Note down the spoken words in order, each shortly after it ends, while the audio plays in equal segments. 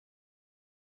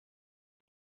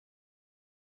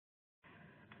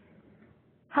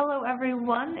Hello,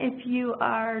 everyone. If you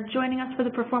are joining us for the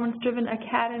Performance Driven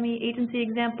Academy Agency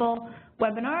Example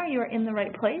webinar, you are in the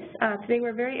right place. Today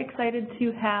we're very excited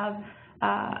to have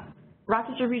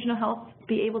Rochester Regional Health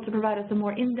be able to provide us a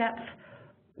more in-depth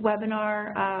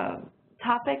webinar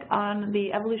topic on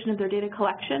the evolution of their data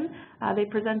collection. They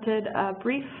presented a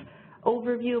brief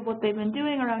overview of what they've been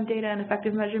doing around data and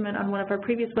effective measurement on one of our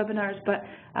previous webinars, but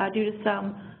due to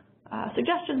some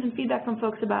suggestions and feedback from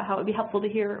folks about how it would be helpful to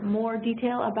hear more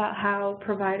detail about how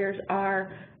providers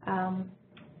are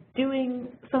doing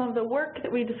some of the work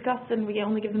that we discussed, and we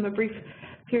only give them a brief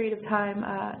period of time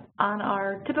on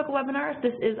our typical webinars.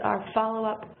 This is our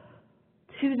follow-up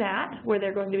to that, where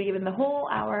they're going to be given the whole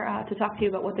hour to talk to you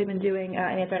about what they've been doing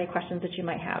and answer any questions that you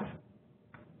might have.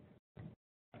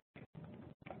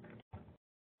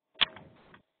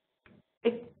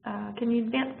 Can you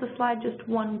advance the slide just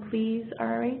one, please,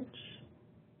 RRH?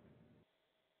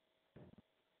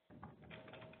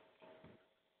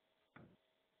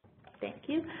 Thank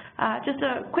you. Just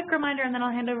a quick reminder, and then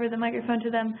I'll hand over the microphone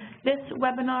to them. This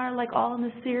webinar, like all in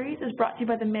this series, is brought to you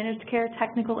by the Managed Care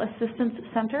Technical Assistance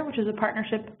Center, which is a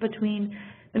partnership between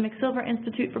the McSilver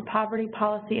Institute for Poverty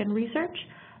Policy and Research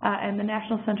and the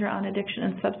National Center on Addiction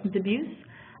and Substance Abuse.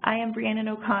 I am Brianna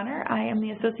O'Connor. I am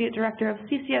the Associate Director of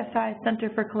CCSI Center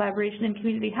for Collaboration in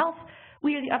Community Health.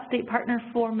 We are the upstate partner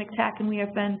for MCTAC, and we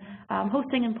have been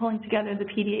hosting and pulling together the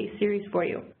PDA series for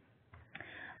you.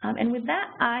 And with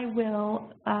that, I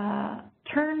will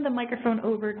turn the microphone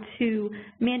over to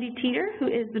Mandy Teeter, who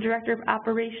is the Director of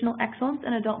Operational Excellence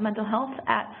and Adult Mental Health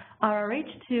at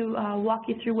RRH, to walk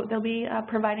you through what they'll be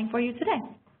providing for you today.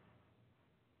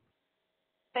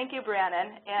 Thank you, Brianna,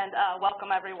 and welcome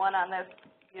everyone on this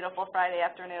beautiful Friday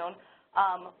afternoon.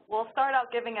 We'll start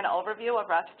out giving an overview of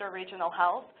Rochester Regional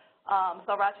Health.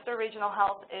 So Rochester Regional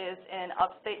Health is in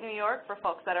upstate New York for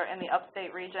folks that are in the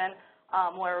upstate region.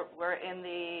 We're in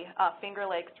the Finger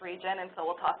Lakes region, and so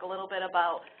we'll talk a little bit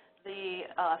about the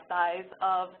size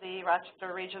of the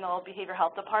Rochester Regional Behavioral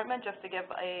Health Department, just to give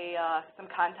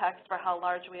some context for how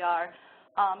large we are.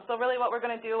 So really what we're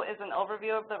going to do is an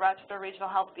overview of the Rochester Regional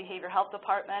Health Behavioral Health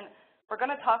Department. We're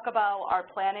going to talk about our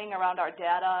planning around our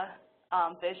data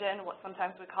vision, what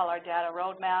sometimes we call our data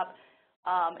roadmap,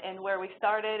 and where we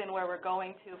started and where we're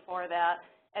going to for that.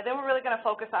 And then we're really going to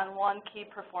focus on one key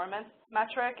performance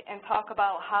metric and talk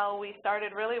about how we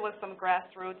started really with some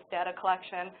grassroots data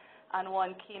collection on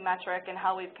one key metric and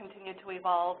how we've continued to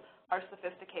evolve our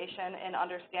sophistication in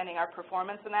understanding our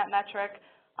performance in that metric.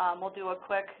 We'll do a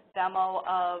quick demo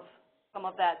of some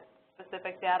of that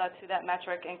specific data to that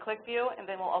metric in QlikView, and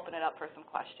then we'll open it up for some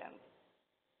questions.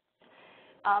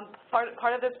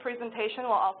 Part of this presentation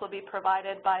will also be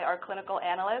provided by our clinical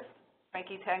analyst,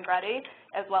 Frankie Tangretti,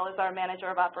 as well as our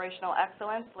Manager of Operational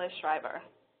Excellence, Liz Schreiber.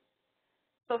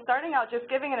 So starting out, just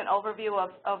giving an overview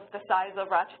of the size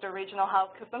of Rochester Regional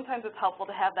Health, because sometimes it's helpful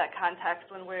to have that context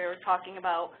when we're talking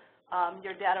about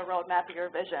your data roadmap or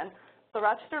your vision. So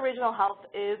Rochester Regional Health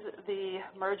is the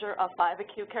merger of 5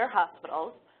 acute care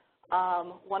hospitals,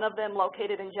 one of them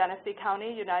located in Genesee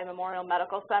County, United Memorial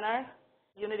Medical Center,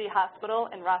 Unity Hospital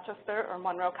in Rochester or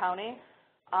Monroe County,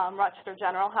 Rochester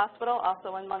General Hospital,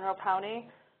 also in Monroe County,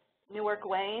 Newark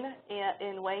Wayne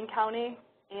in Wayne County,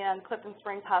 and Clifton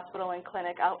Springs Hospital and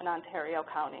Clinic out in Ontario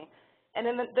County. And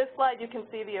in this slide, you can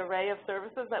see the array of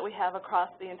services that we have across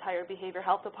the entire behavioral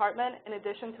health department. In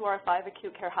addition to our 5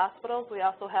 acute care hospitals, we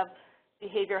also have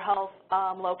behavioral health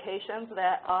locations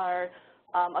that are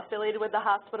affiliated with the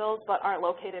hospitals but aren't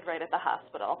located right at the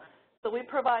hospital. So we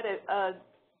provide a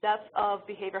depth of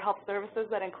behavioral health services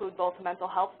that include both mental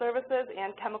health services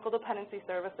and chemical dependency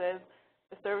services.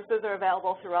 The services are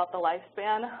available throughout the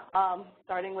lifespan,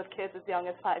 starting with kids as young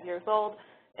as 5 years old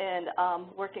and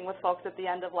working with folks at the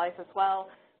end of life as well.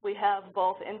 We have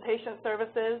both inpatient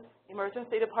services,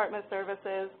 emergency department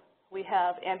services, we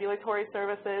have ambulatory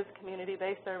services,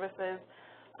 community-based services,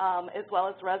 as well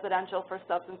as residential for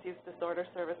substance use disorder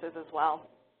services as well.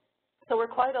 So we're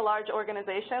quite a large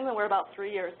organization, and we're about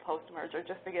 3 years post-merger,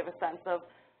 just to give a sense of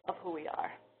who we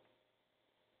are.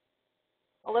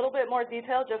 A little bit more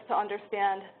detail just to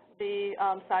understand the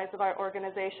size of our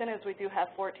organization is we do have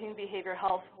 14 behavioral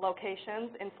health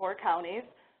locations in 4 counties.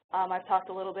 I've talked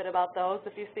a little bit about those.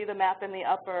 If you see the map in the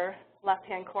upper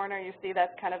left-hand corner, you see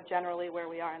that's kind of generally where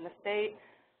we are in the state.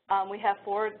 We have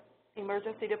 4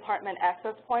 emergency department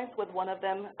access points, with one of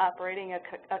them operating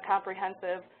a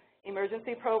comprehensive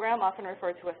emergency program, often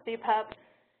referred to as CPEP.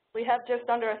 We have just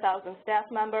under 1,000 staff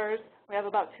members. We have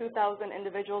about 2,000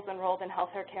 individuals enrolled in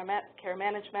healthcare care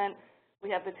management.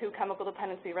 We have the 2 chemical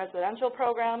dependency residential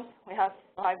programs. We have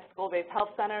 5 school-based health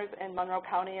centers in Monroe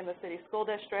County and the city school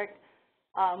district.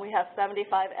 We have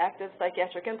 75 active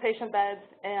psychiatric inpatient beds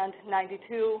and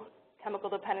 92 chemical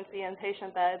dependency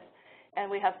inpatient beds, and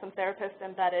we have some therapists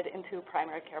embedded into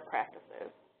primary care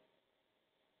practices.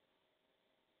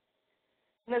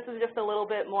 And this is just a little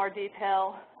bit more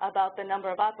detail about the number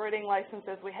of operating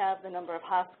licenses we have, the number of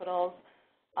hospitals,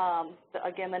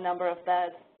 again, the number of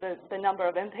beds, the number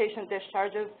of inpatient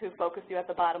discharges to focus you at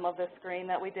the bottom of the screen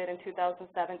that we did in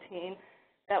 2017.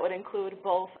 That would include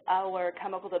both our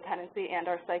chemical dependency and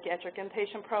our psychiatric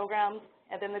inpatient programs.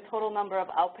 And then the total number of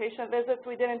outpatient visits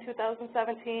we did in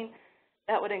 2017,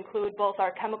 that would include both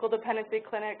our chemical dependency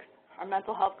clinics, our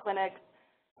mental health clinics,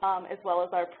 as well as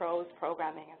our PROS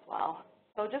programming as well.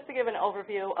 So just to give an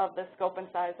overview of the scope and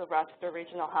size of Rochester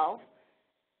Regional Health.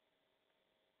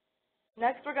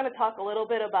 Next, we're going to talk a little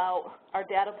bit about our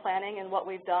data planning and what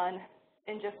we've done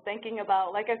in just thinking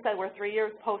about, like I said, we're 3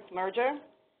 years post-merger.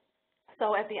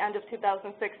 So at the end of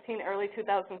 2016, early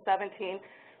 2017,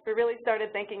 we really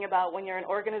started thinking about when you're an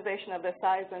organization of this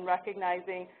size and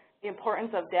recognizing the importance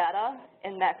of data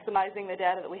and maximizing the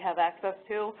data that we have access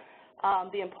to,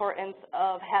 the importance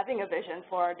of having a vision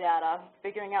for our data,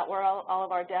 figuring out where all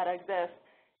of our data exists.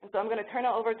 And so I'm going to turn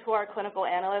it over to our clinical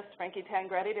analyst, Frankie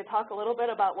Tangretti, to talk a little bit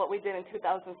about what we did in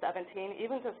 2017,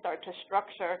 even to start to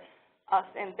structure us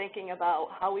in thinking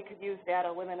about how we could use data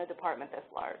within a department this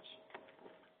large.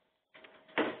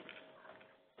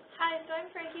 Hi, so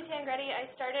I'm Frankie Tangretti. I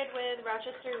started with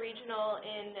Rochester Regional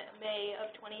in May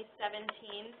of 2017,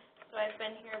 so I've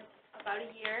been here about a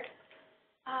year.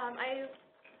 I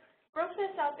broke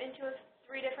this up into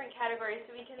 3 different categories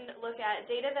so we can look at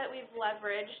data that we've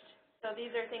leveraged. So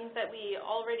these are things that we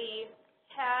already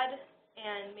had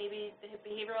and maybe the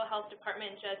behavioral health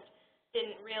department just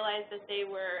didn't realize that they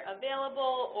were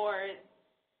available or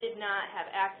did not have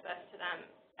access to them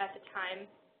at the time.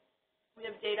 We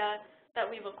have data that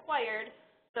we've acquired,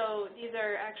 so these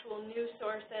are actual news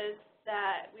sources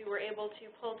that we were able to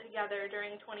pull together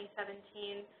during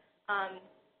 2017,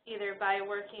 either by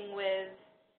working with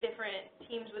different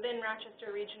teams within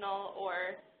Rochester Regional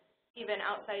or even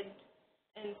outside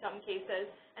in some cases.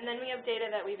 And then we have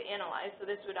data that we've analyzed, so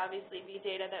this would obviously be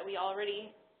data that we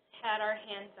already had our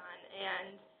hands on,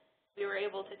 and we were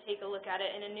able to take a look at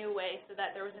it in a new way so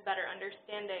that there was a better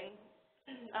understanding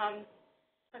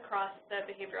across the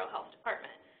behavioral health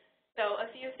department. So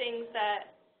a few things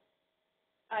that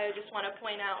I just want to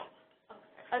point out.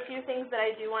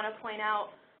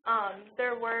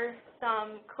 There were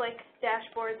some click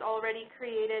dashboards already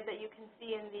created that you can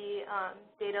see in the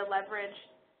data leverage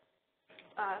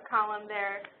column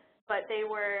there, but they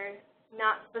were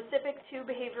not specific to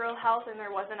behavioral health, and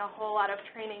there wasn't a whole lot of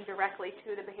training directly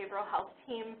to the behavioral health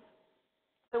team.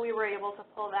 So we were able to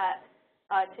pull that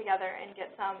together and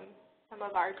get some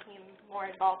of our team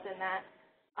more involved in that.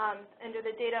 Under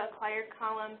the data acquired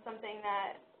column, something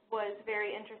that was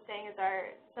very interesting is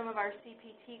some of our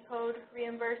CPT code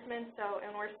reimbursements.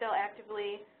 And we're still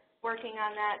actively working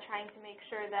on that, trying to make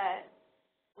sure that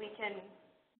we can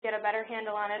get a better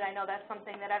handle on it. I know that's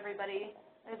something that everybody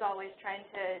is always trying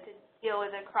to deal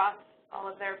with across all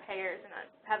of their payers and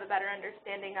have a better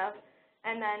understanding of.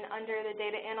 And then under the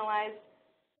data analyzed,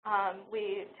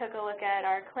 we took a look at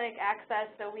our clinic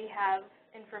access. So we have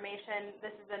information.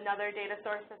 This is another data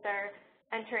source that they're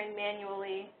entering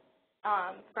manually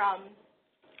from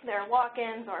their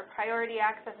walk-ins or priority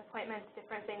access appointments,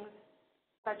 different things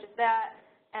such as that.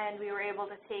 And we were able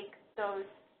to take those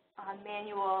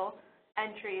manual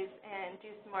entries and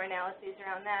do some more analyses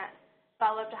around that.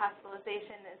 Follow-up to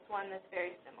hospitalization is one that's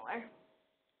very similar.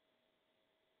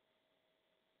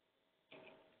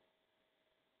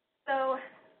 So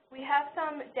we have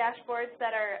some dashboards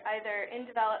that are either in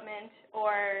development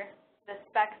or the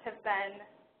specs have been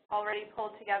already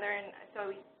pulled together, and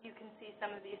so you can see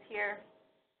some of these here.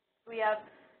 We have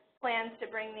plans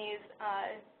to bring these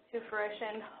to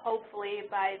fruition hopefully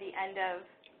by the end of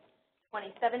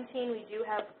 2017. We do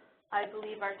have, I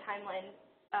believe our timeline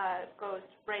goes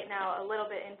right now a little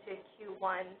bit into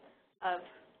Q1 of,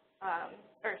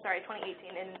 2018,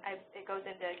 and it goes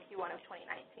into Q1 of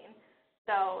 2019.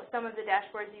 So some of the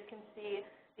dashboards you can see,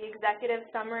 the executive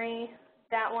summary,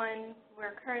 that one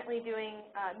we're currently doing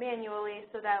manually,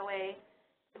 so that way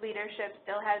leadership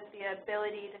still has the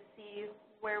ability to see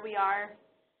where we are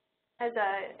as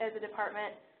a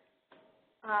department.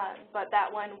 But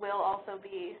that one will also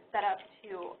be set up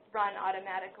to run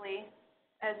automatically,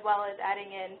 as well as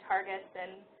adding in targets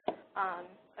and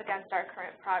against our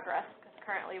current progress, because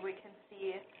currently we can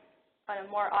see on a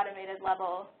more automated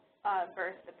level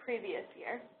versus the previous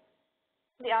year.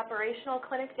 The operational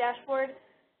clinic dashboard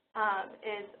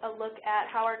is a look at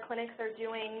how our clinics are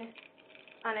doing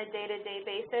on a day-to-day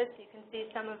basis. You can see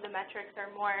some of the metrics are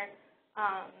more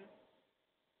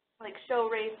like show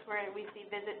rates, where we see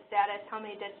visit status, how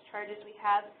many discharges we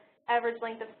have, average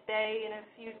length of stay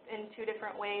in two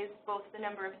different ways, both the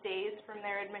number of days from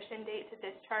their admission date to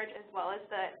discharge, as well as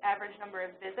the average number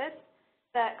of visits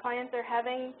that clients are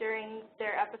having during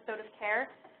their episode of care.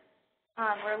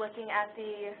 We're looking at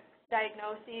the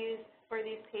diagnoses for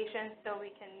these patients so we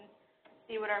can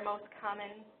see what our most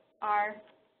common are.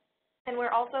 And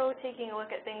we're also taking a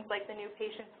look at things like the new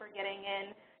patients we're getting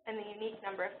in and the unique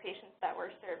number of patients that we're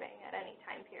serving at any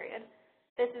time period.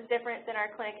 This is different than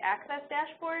our clinic access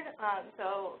dashboard.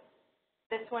 So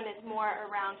this one is more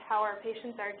around how our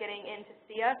patients are getting in to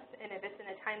see us and if it's in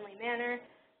a timely manner.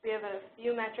 We have a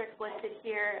few metrics listed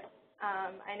here.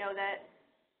 I know that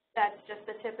that's just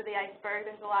the tip of the iceberg.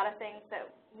 There's a lot of things that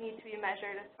need to be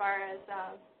measured as far as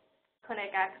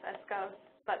clinic access goes,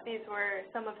 but these were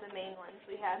some of the main ones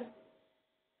we had.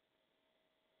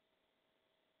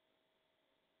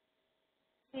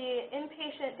 The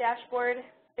inpatient dashboard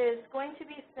is going to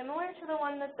be similar to the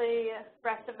one that the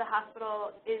rest of the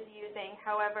hospital is using.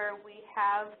 However, we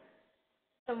have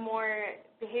some more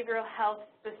behavioral health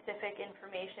specific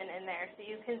information in there. So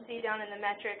you can see down in the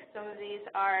metrics, some of these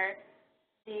are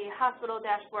the hospital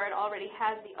dashboard already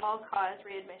has the all-cause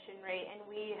readmission rate, and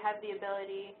we have the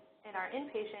ability in our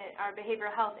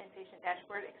behavioral health inpatient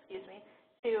dashboard,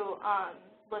 to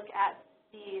look at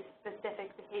the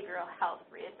specific behavioral health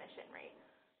readmission rate.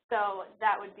 So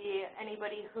that would be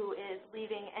anybody who is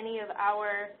leaving any of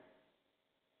our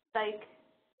psych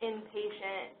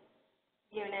inpatient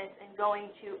units and going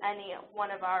to any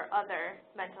one of our other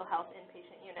mental health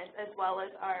inpatient units, as well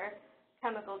as our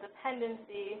chemical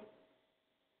dependency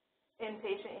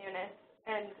inpatient units.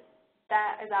 And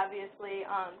that is obviously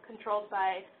controlled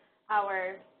by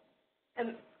our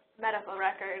medical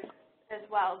records as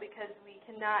well, because we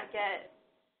cannot get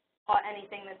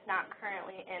anything that's not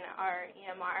currently in our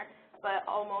EMR, but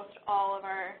almost all of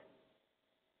our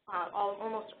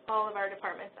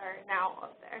departments are now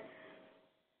up there.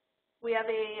 We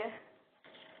have a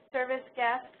service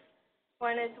gap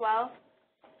one as well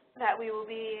that we will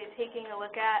be taking a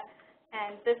look at,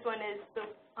 and this one is the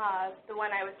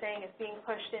one I was saying is being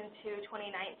pushed into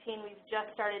 2019. We've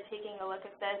just started taking a look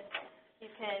at this.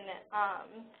 You can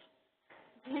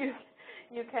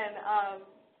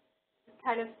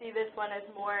kind of see this one as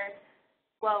more,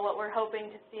 well, what we're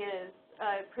hoping to see is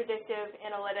predictive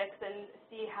analytics and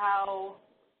see how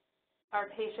our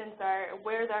patients are,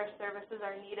 where our services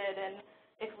are needed, and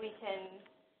if we can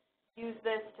use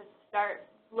this to start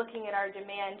looking at our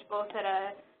demand both at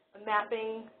a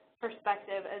mapping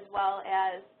perspective as well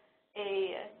as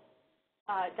a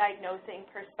diagnosing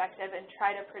perspective, and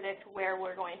try to predict where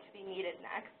we're going to be needed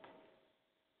next.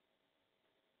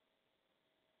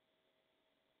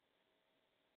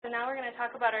 So now we're going to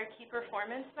talk about our key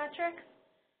performance metrics.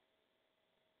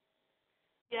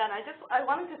 Yeah, and I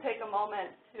wanted to take a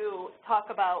moment to talk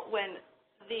about when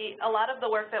a lot of the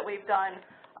work that we've done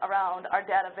around our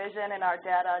data vision and our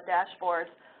data dashboards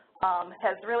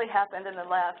has really happened in the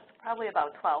last probably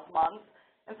about 12 months.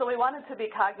 And so we wanted to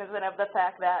be cognizant of the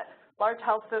fact that large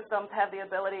health systems have the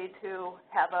ability to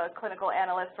have a clinical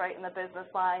analyst right in the business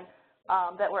line,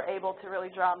 that we're able to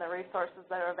really draw on the resources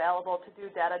that are available to do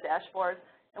data dashboards.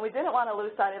 And we didn't want to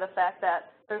lose sight of the fact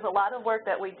that there's a lot of work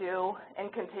that we do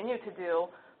and continue to do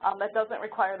that doesn't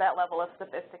require that level of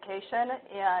sophistication,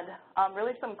 and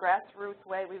really some grassroots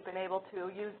way we've been able to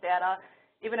use data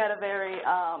even at a very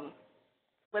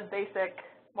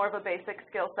more of a basic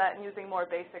skill set and using more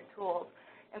basic tools.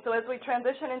 And so as we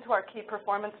transition into our key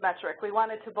performance metric, we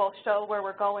wanted to both show where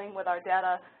we're going with our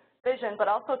data vision, but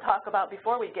also talk about,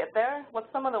 before we get there,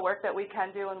 what's some of the work that we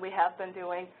can do and we have been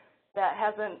doing that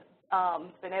hasn't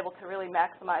been able to really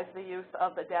maximize the use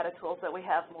of the data tools that we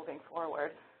have moving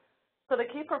forward. So the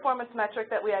key performance metric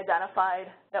that we identified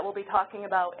that we'll be talking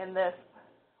about in this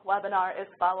webinar is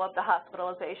follow-up to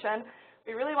hospitalization.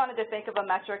 We really wanted to think of a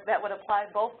metric that would apply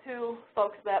both to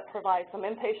folks that provide some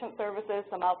inpatient services,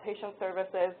 some outpatient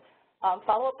services.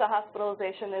 Follow-up to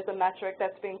hospitalization is a metric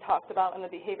that's being talked about in the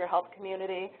behavioral health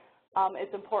community.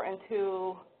 It's important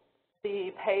to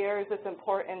the payers. It's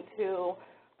important to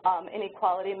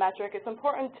inequality metric. It's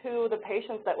important to the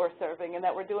patients that we're serving, and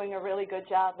that we're doing a really good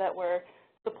job, that we're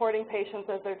supporting patients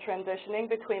as they're transitioning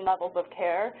between levels of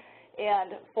care.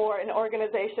 And for an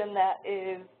organization that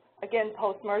is, again,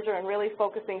 post-merger and really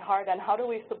focusing hard on how do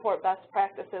we support best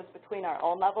practices between our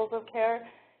own levels of care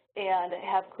and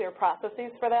have clear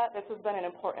processes for that, this has been an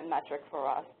important metric for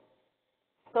us.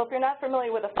 So if you're not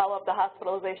familiar with the follow-up to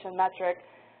hospitalization metric,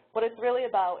 What it's really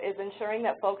about is ensuring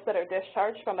that folks that are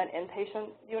discharged from an inpatient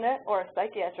unit or a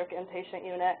psychiatric inpatient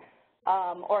unit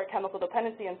or a chemical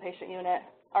dependency inpatient unit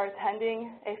are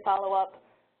attending a follow-up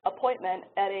appointment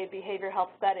at a behavioral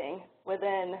health setting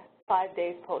within 5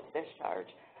 days post-discharge.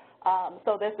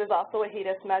 So this is also a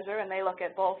HEDIS measure, and they look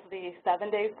at both the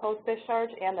 7 days post-discharge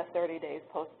and the 30 days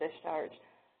post-discharge.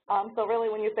 So really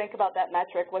when you think about that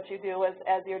metric, what you do is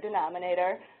as your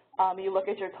denominator, you look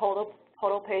at your total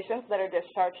patients that are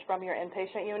discharged from your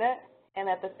inpatient unit, and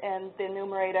the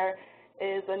numerator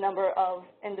is the number of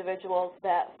individuals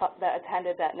that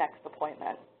attended that next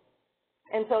appointment.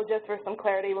 And so just for some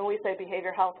clarity, when we say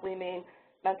behavior health, we mean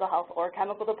mental health or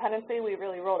chemical dependency. We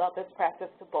really rolled out this practice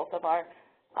to both of our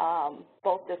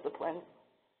both disciplines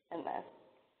in this.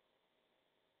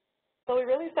 So we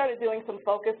really started doing some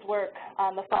focused work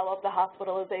on the follow-up the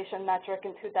hospitalization metric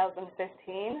in 2015.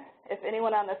 If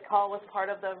anyone on this call was part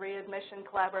of the readmission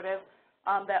collaborative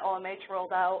that OMH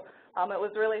rolled out, it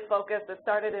was really focused, it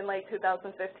started in late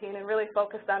 2015 and really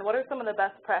focused on what are some of the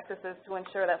best practices to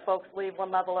ensure that folks leave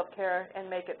one level of care and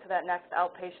make it to that next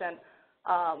outpatient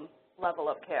level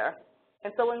of care.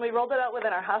 And so when we rolled it out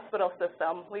within our hospital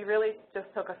system, we really just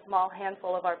took a small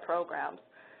handful of our programs.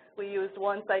 We used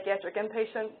one psychiatric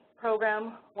inpatient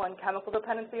program, one chemical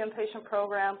dependency inpatient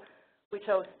program. We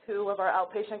chose 2 of our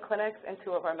outpatient clinics and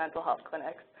 2 of our mental health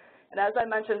clinics. And as I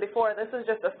mentioned before, this is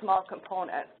just a small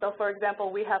component. So for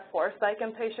example, we have 4 psych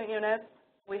inpatient units.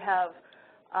 We have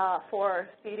 4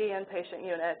 CD inpatient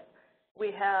units.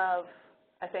 We have,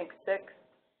 I think, 6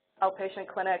 outpatient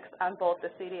clinics on both the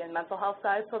CD and mental health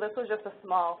side. So this was just a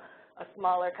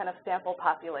smaller kind of sample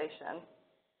population.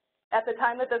 At the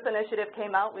time that this initiative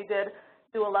came out, we did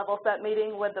do a level set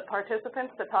meeting with the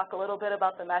participants to talk a little bit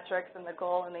about the metrics and the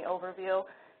goal and the overview.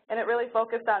 And it really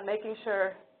focused on making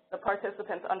sure the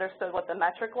participants understood what the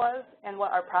metric was and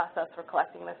what our process for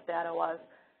collecting this data was.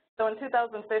 So in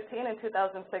 2015 and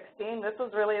 2016, this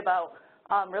was really about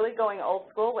really going old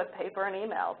school with paper and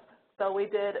emails. So we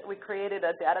created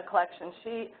a data collection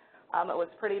sheet. It was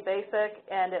pretty basic,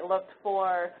 and it looked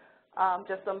for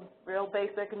just some real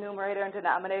basic numerator and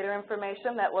denominator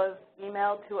information that was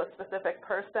emailed to a specific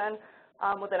person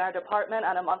within our department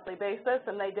on a monthly basis,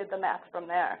 and they did the math from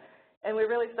there. And we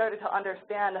really started to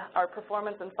understand our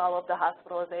performance and follow-up to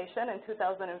hospitalization in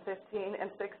 2015 and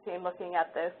 16, looking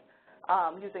at this,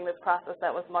 using this process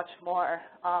that was much more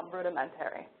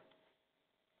rudimentary.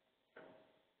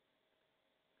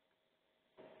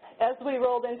 As we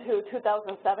rolled into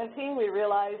 2017, we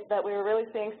realized that we were really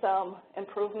seeing some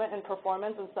improvement in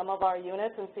performance in some of our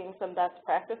units and seeing some best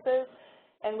practices,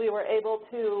 and we were able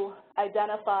to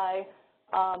identify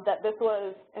that this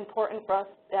was important for us,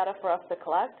 data for us to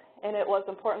collect, and it was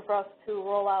important for us to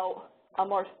roll out a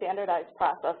more standardized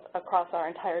process across our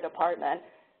entire department.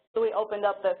 So we opened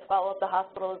up this follow-up the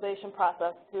hospitalization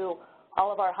process to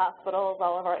all of our hospitals,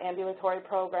 all of our ambulatory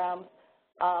programs,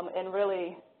 and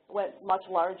really went much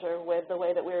larger with the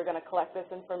way that we were going to collect this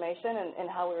information and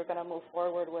how we were going to move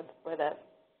forward with it.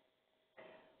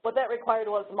 What that required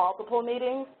was multiple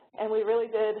meetings, and we really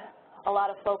did a lot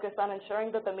of focus on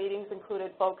ensuring that the meetings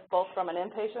included folks both from an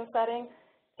inpatient setting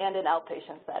and an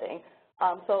outpatient setting.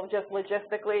 So just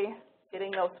logistically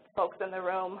getting those folks in the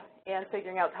room and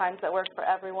figuring out times that work for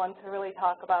everyone to really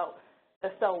talk about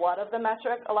the so what of the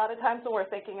metric. A lot of times when we're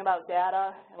thinking about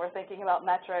data and we're thinking about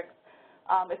metrics,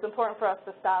 it's important for us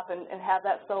to stop and have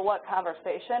that so what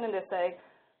conversation and to say,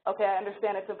 okay, I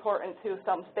understand it's important to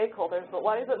some stakeholders, but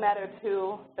why does it matter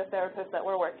to the therapist that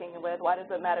we're working with? Why does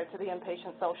it matter to the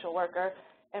inpatient social worker?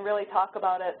 And really talk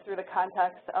about it through the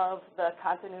context of the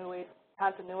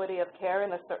continuity of care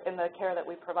and the care that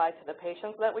we provide to the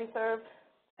patients that we serve.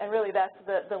 And really that's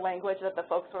the language that the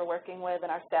folks we're working with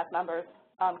and our staff members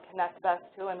connect best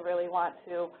to and really want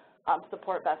to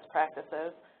support best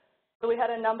practices. So we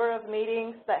had a number of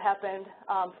meetings that happened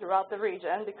throughout the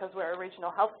region because we're a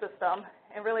regional health system,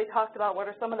 and really talked about what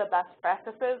are some of the best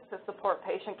practices to support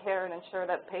patient care and ensure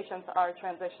that patients are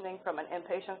transitioning from an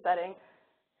inpatient setting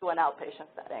to an outpatient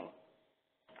setting.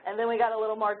 And then we got a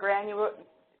little more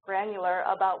granular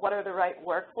about what are the right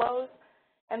workflows.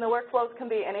 And the workflows can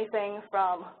be anything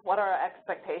from what are our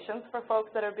expectations for folks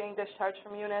that are being discharged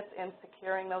from units in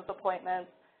securing those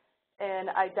appointments, in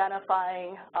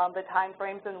identifying the time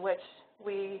frames in which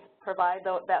we provide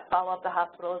that follow-up, the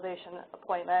hospitalization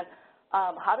appointment.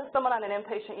 How does someone on an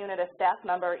inpatient unit, a staff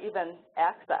member, even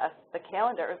access the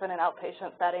calendars in an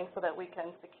outpatient setting so that we can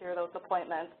secure those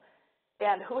appointments?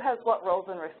 And who has what roles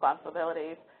and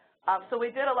responsibilities? So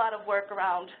we did a lot of work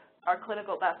around our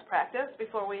clinical best practice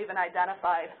before we even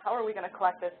identified how are we going to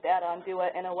collect this data and do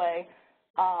it in a way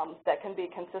that can be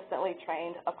consistently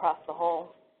trained across the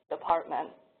whole department.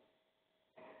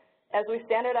 As we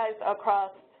standardized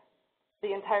across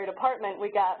the entire department,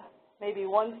 we got maybe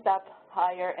one step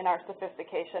higher in our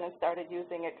sophistication and started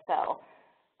using Excel.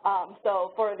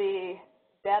 So for the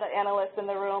data analysts in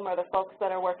the room or the folks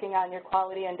that are working on your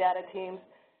quality and data teams,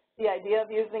 the idea of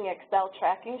using Excel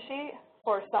tracking sheet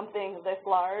for something this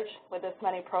large with this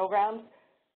many programs,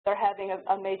 they're having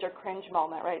a major cringe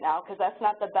moment right now because that's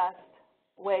not the best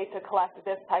way to collect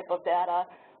this type of data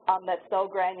that's so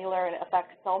granular and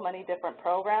affects so many different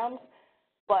programs.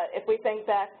 But if we think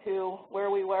back to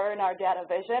where we were in our data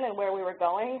vision and where we were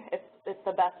going, it's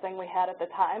the best thing we had at the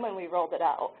time and we rolled it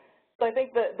out. So I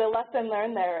think the lesson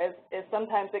learned there is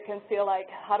sometimes it can feel like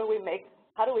how do we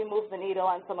move the needle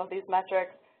on some of these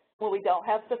metrics when we don't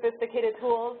have sophisticated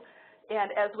tools, and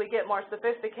as we get more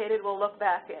sophisticated, we'll look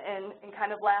back and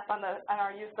kind of laugh on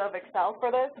our use of Excel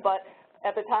for this, but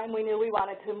at the time we knew we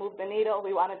wanted to move the needle,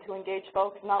 we wanted to engage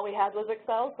folks, and all we had was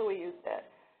Excel, so we used it.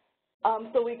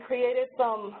 So we created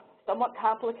some somewhat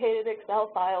complicated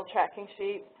Excel file tracking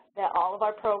sheets that all of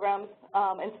our programs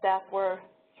and staff were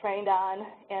trained on,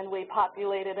 and we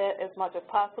populated it as much as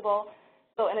possible.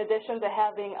 So in addition to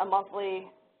having a monthly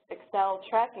Excel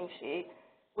tracking sheet,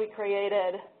 we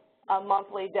created a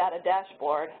monthly data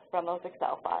dashboard from those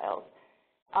Excel files.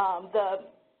 The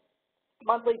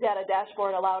monthly data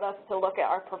dashboard allowed us to look at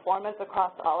our performance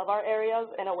across all of our areas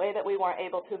in a way that we weren't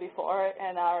able to before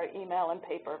in our email and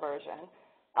paper version.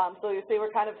 So you see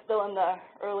we're kind of still in the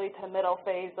early to middle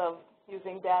phase of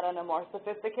using data in a more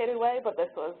sophisticated way, but this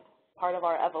was part of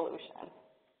our evolution.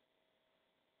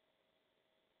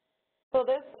 So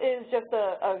this is just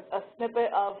a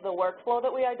snippet of the workflow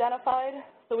that we identified.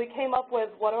 So we came up with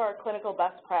what are our clinical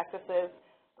best practices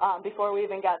before we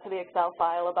even got to the Excel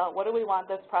file about what do we want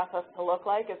this process to look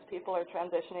like as people are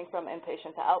transitioning from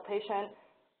inpatient to outpatient.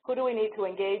 Who do we need to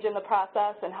engage in the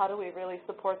process, and how do we really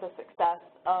support the success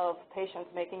of patients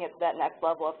making it to that next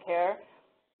level of care?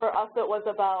 For us, it was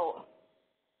about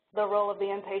the role of the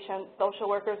inpatient social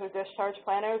workers or discharge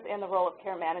planners and the role of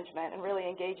care management, and really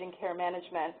engaging care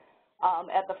management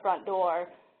at the front door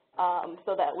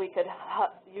so that we could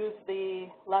use the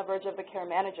leverage of the care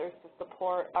managers to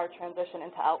support our transition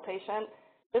into outpatient.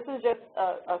 This is just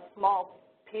a small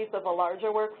piece of a larger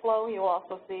workflow. You'll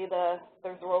also see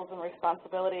there's roles and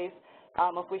responsibilities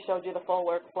if we showed you the full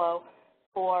workflow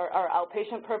for our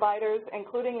outpatient providers,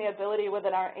 including the ability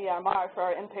within our EMR for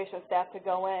our inpatient staff to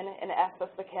go in and access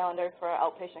the calendars for our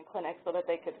outpatient clinics so that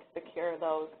they could secure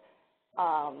those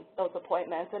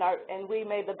appointments. And we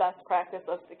made the best practice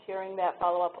of securing that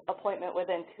follow-up appointment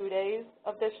within 2 days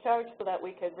of discharge so that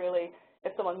we could really,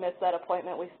 if someone missed that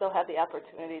appointment, we still had the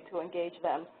opportunity to engage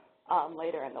them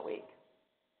later in the week.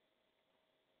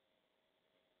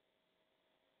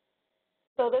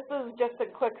 So this is just a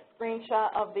quick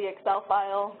screenshot of the Excel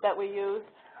file that we used.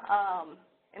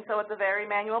 And so it's a very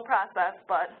manual process,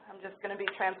 but I'm just going to be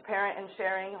transparent in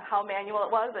sharing how manual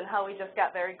it was and how we just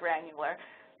got very granular.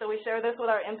 So we share this with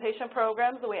our inpatient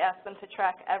programs, and we ask them to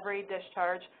track every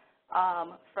discharge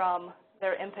from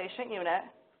their inpatient unit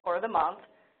for the month.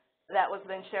 That was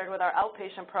then shared with our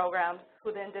outpatient programs,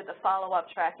 who then did the follow-up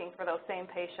tracking for those same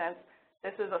patients.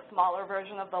 This is a smaller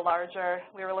version of the larger.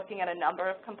 We were looking at a number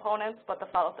of components, but the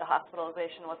follow-up to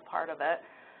hospitalization was part of it.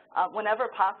 Whenever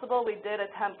possible, we did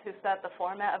attempt to set the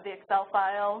format of the Excel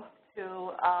file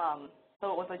to so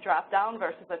it was a drop-down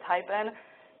versus a type-in,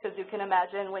 because you can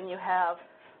imagine when you have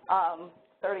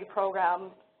 30 programs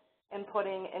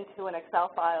inputting into an Excel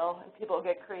file, and people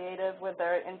get creative with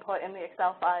their input in the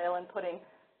Excel file and putting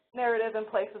narrative in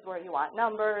places where you want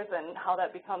numbers, and how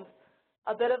that becomes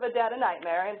a bit of a data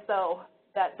nightmare. And so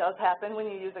that does happen when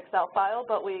you use Excel file,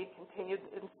 but we continued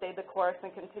and stayed the course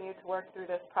and continued to work through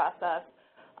this process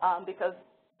because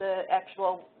the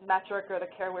actual metric or the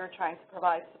care we were trying to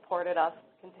provide supported us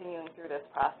continuing through this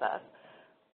process.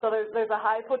 So there's a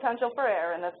high potential for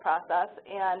error in this process,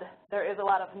 and there is a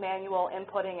lot of manual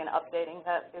inputting and updating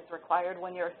that is required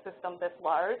when you're a system this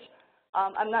large.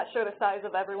 I'm not sure the size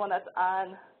of everyone that's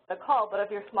on the call, but if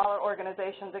you're smaller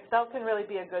organizations, Excel can really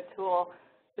be a good tool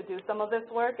to do some of this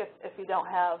work if you don't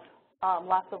have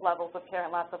lots of levels of care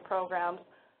and lots of programs,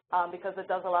 because it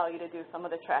does allow you to do some of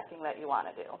the tracking that you want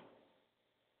to do.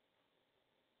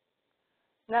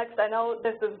 Next, I know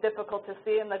this is difficult to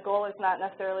see, and the goal is not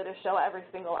necessarily to show every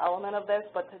single element of this,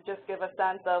 but to just give a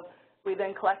sense of, we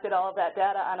then collected all of that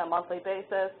data on a monthly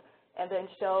basis and then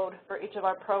showed for each of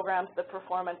our programs the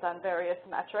performance on various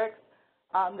metrics.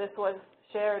 This was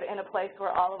shared in a place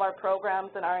where all of our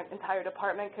programs and our entire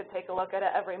department could take a look at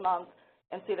it every month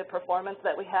and see the performance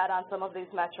that we had on some of these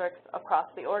metrics across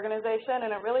the organization,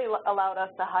 and it really allowed us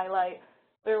to highlight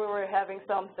where we were having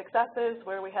some successes,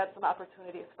 where we had some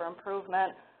opportunities for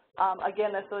improvement.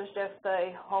 Again, this was just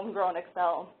a homegrown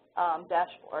Excel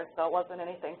dashboard, so it wasn't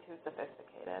anything too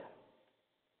sophisticated.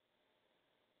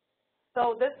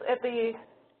 So this, at the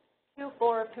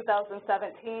Q4 of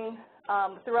 2017,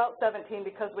 throughout 17,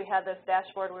 because we had this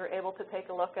dashboard, we were able to take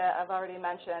a look at, I've already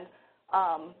mentioned,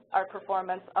 our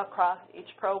performance across each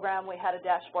program. We had a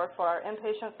dashboard for our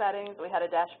inpatient settings. We had a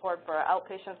dashboard for our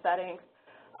outpatient settings.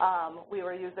 We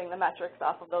were using the metrics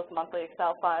off of those monthly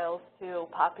Excel files to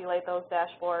populate those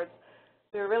dashboards.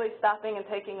 We were really stopping and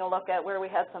taking a look at where we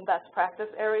had some best practice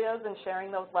areas and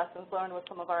sharing those lessons learned with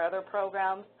some of our other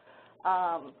programs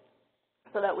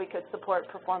so that we could support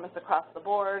performance across the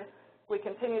board. We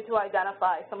continued to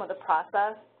identify some of the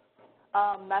process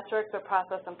metrics or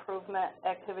process improvement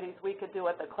activities we could do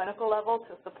at the clinical level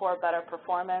to support better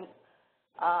performance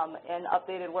and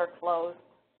updated workflows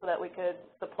so that we could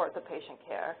support the patient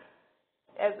care.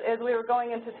 As we were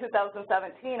going into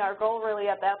 2017, our goal really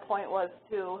at that point was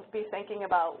to be thinking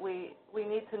about we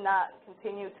need to not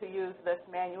continue to use this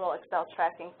manual Excel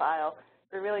tracking file.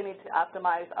 We really need to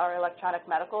optimize our electronic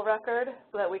medical record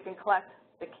so that we can collect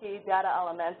the key data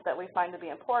elements that we find to be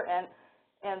important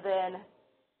and then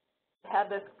have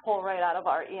this pull right out of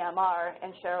our EMR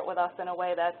and share it with us in a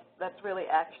way that's really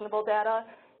actionable data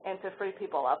and to free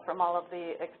people up from all of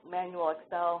the manual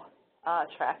Excel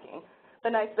tracking. The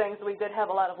nice thing is we did have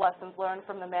a lot of lessons learned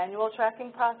from the manual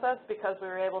tracking process because we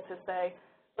were able to say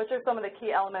which are some of the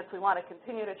key elements we want to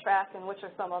continue to track and which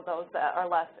are some of those that are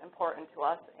less important to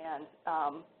us,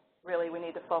 and really we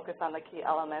need to focus on the key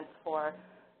elements for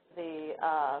the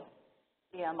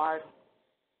EMR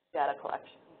data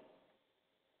collection.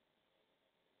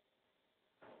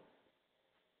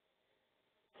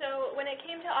 So when it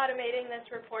came to automating this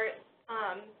report,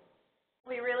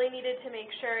 we really needed to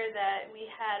make sure that we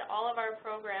had all of our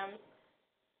programs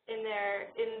in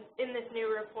this new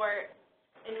report,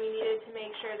 and we needed to make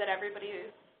sure that everybody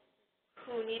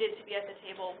who needed to be at the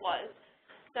table was.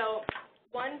 So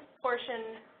one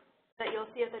portion that you'll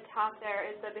see at the top there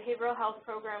is the behavioral health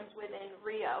programs within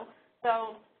RIO.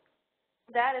 So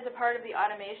that is a part of the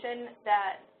automation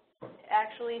that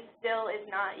actually still is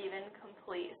not even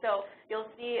complete. So you'll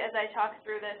see as I talk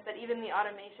through this that even the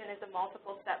automation is a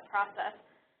multiple-step process.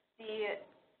 We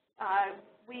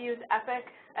use Epic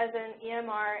as an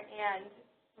EMR, and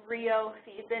RIO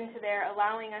feeds into there,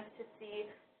 allowing us to see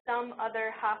some other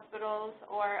hospitals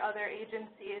or other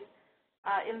agencies'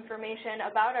 information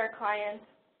about our clients.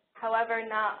 However,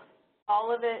 not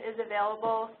all of it is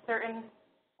available. Certain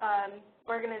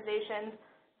organizations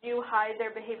do hide their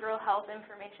behavioral health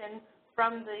information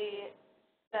from it's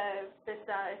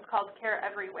called Care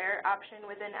Everywhere option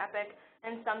within Epic,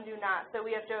 and some do not. So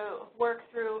we have to work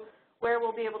through where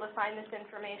we'll be able to find this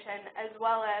information, as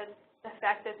well as the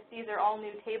fact that these are all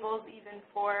new tables even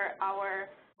for our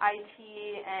IT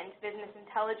and business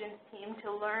intelligence team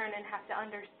to learn and have to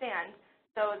understand.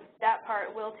 So that part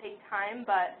will take time,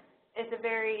 but it's a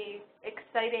very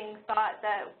exciting thought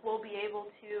that we'll be able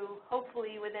to,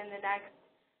 hopefully within the next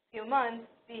few months,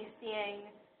 be seeing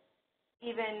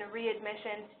even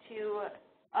readmissions to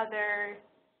other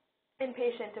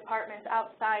inpatient departments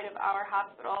outside of our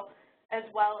hospital, as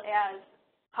well as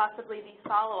possibly the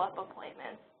follow-up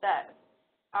appointments that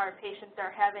our patients are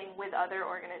having with other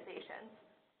organizations.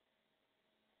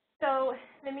 So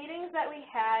the meetings that we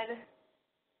had,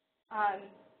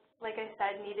 like I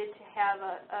said, needed to have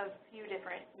a few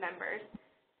different members.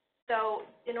 So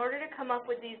in order to come up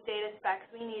with these data specs,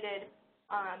 we needed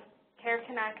Care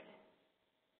Connect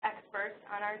experts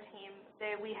on our team.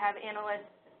 We have analysts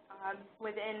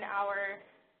within our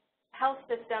health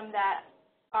system that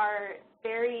are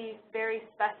very, very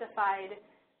specified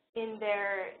in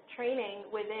their training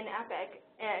within Epic,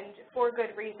 and for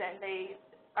good reason. They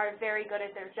are very good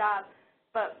at their job.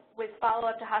 But with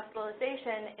follow-up to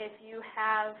hospitalization, if you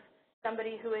have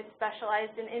somebody who is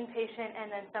specialized in inpatient and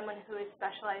then someone who is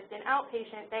specialized in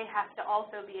outpatient, they have to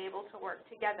also be able to work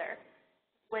together,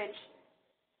 which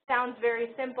sounds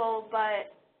very simple,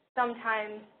 but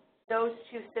sometimes those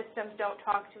two systems don't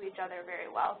talk to each other very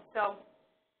well. So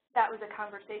that was a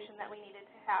conversation that we needed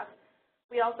to have.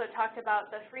 We also talked about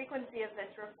the frequency of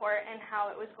this report and how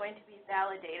it was going to be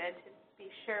validated to be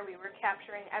sure we were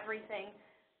capturing everything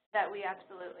that we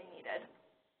absolutely needed.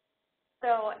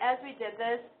 So as we did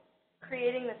this,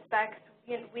 creating the specs,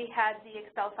 we had the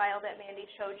Excel file that Mandy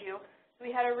showed you. So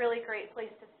we had a really great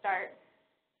place to start,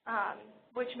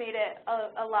 which made it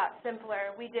a lot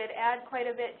simpler. We did add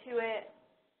quite a bit to it,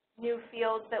 new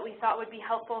fields that we thought would be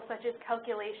helpful, such as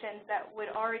calculations that would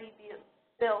already be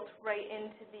built right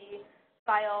into the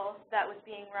file that was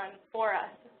being run for us.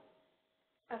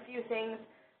 a few things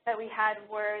that we had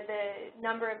were the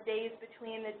number of days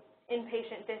between the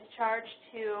inpatient discharge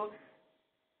to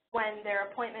when their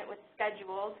appointment was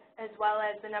scheduled, as well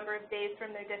as the number of days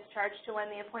from their discharge to when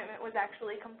the appointment was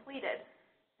actually completed.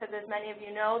 Because as many of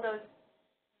you know, those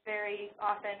very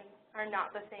often are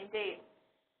not the same date.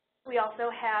 We also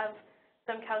have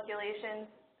some calculations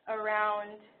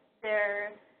around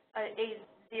their a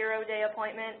 0-day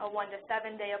appointment, a 1 to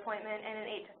 7-day appointment, and an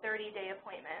 8 to 30-day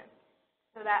appointment.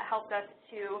 So that helped us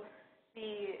to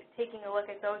be taking a look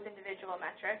at those individual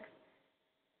metrics.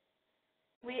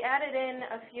 We added in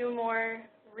a few more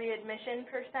readmission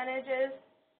percentages.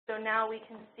 So now we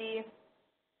can see,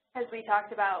 as we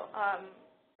talked about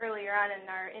earlier on in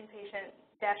our inpatient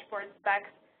dashboard specs,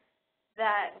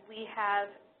 that we have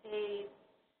a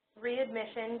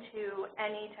readmission to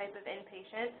any type of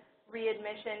inpatient,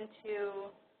 readmission to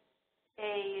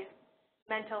a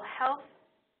mental health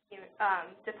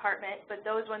department, but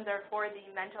those ones are for the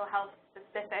mental health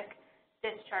specific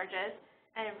discharges,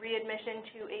 and readmission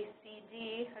to a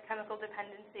CD, a chemical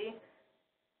dependency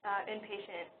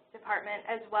inpatient department,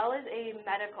 as well as a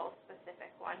medical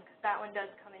specific one, because that one does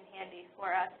come in handy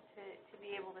for us to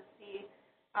be able to see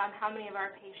how many of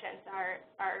our patients are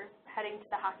heading to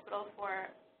the hospital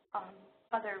for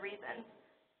other reasons.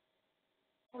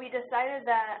 We decided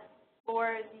that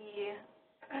for the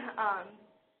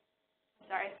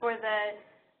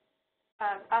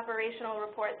operational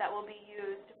report that will be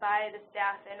used by the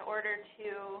staff in order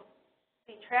to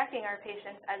be tracking our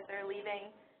patients as they're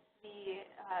leaving the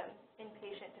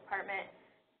inpatient department,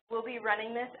 we'll be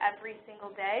running this every single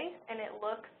day, and it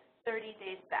looks 30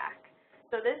 days back.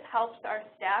 So this helps our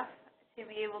staff to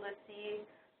be able to see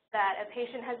that a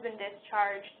patient has been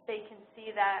discharged. They can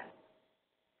see that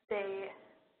they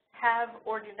have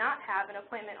or do not have an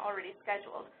appointment already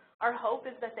scheduled. Our hope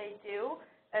is that they do,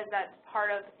 as that's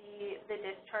part of the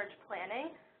discharge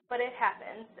planning, but it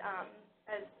happens,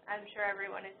 as I'm sure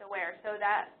everyone is aware. So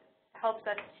that helps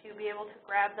us to be able to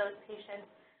grab those patients.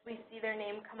 We see their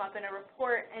name come up in a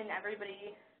report, and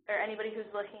everybody or anybody who's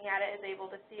looking at it is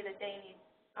able to see that they need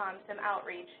some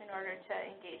outreach in order to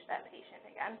engage that patient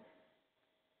again.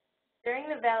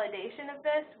 During the validation of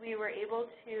this, we were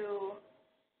able to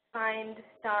find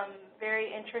some very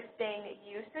interesting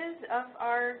uses of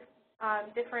our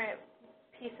different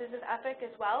pieces of Epic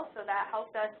as well, so that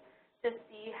helped us to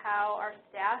see how our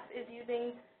staff is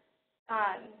using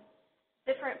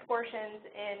different portions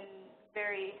in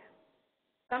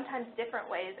sometimes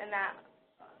different ways, and that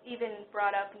even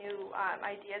brought up new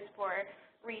ideas for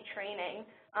retraining.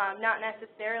 Not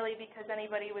necessarily because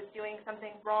anybody was doing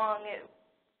something wrong,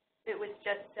 it was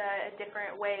just a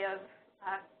different way of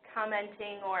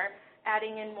commenting or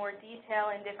adding in more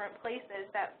detail in different places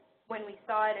that when we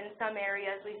saw it in some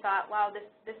areas, we thought, wow,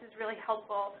 this is really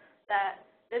helpful that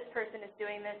this person is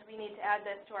doing this. We need to add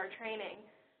this to our training.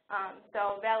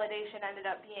 So validation ended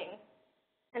up being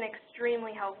an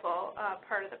extremely helpful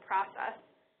part of the process.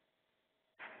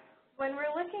 When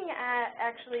we're looking at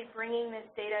actually bringing this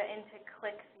data into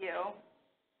ClickView,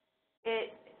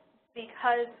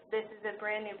 because this is a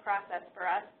brand new process for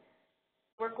us,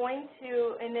 we're going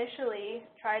to initially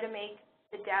try to make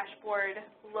the dashboard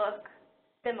look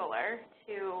similar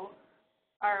to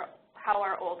how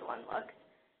our old one looked.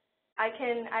 I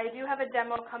do have a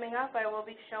demo coming up. I will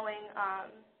be showing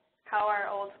how our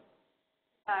old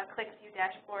ClickView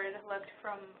dashboard looked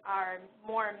from our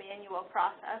more manual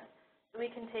process. So we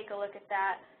can take a look at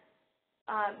that.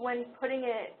 When putting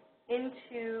it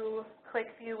into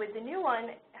ClickView with the new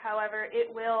one, however,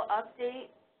 it will update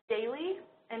daily,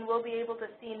 and we'll be able to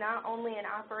see not only an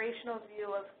operational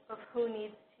view of who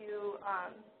needs to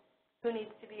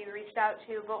be reached out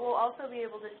to, but we'll also be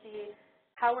able to see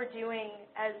how we're doing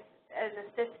as a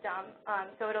system.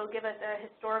 So it'll give us a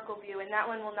historical view, and that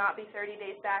one will not be 30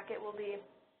 days back. It will be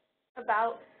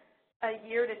about a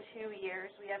year to 2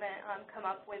 years. We haven't come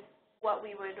up with what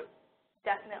we would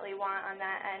definitely want on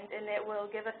that end, and it will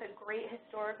give us a great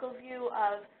historical view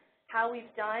of how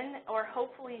we've done, or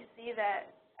hopefully see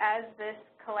that as this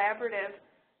collaborative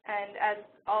and as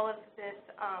all of this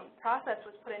process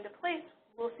was put into place,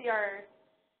 we'll see our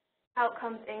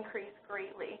outcomes increase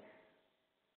greatly.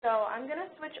 So I'm going to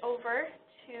switch over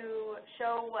to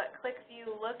show what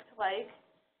ClickView looked like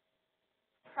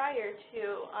prior to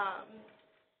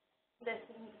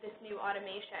this new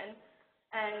automation.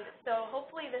 And so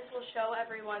hopefully this will show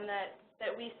everyone that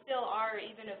we still are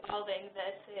even evolving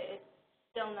this. It's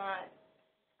still not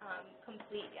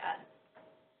complete yet.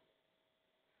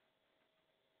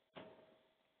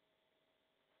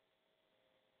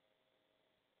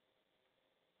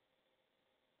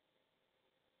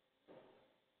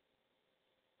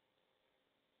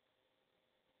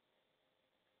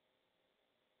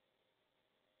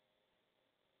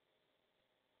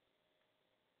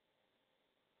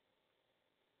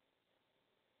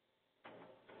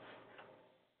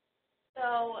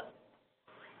 So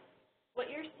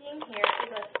what you're seeing here is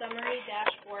a summary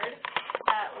dashboard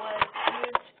that was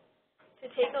used to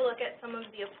take a look at some of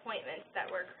the appointments that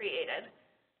were created.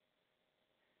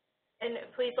 And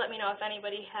please let me know if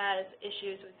anybody has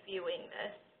issues with viewing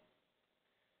this.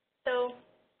 So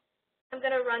I'm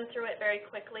going to run through it very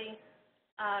quickly.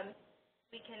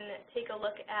 We can take a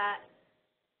look at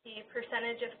the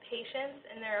percentage of patients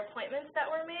and their appointments that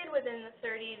were made within the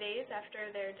 30 days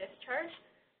after their discharge.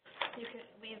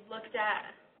 We've looked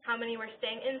at how many were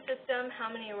staying in system, how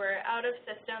many were out of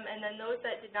system, and then those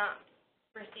that did not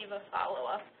receive a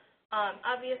follow-up.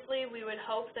 Obviously, we would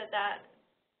hope that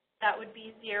that would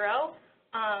be 0.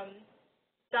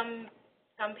 Some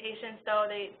patients, though,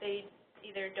 they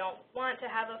either don't want to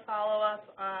have a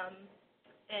follow-up,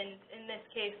 and in this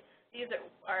case, these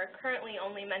are currently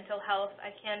only mental health.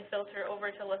 I can filter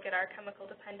over to look at our chemical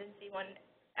dependency one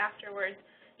afterwards.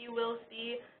 You will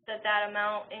see that that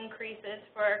amount increases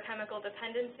for our chemical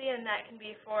dependency, and that can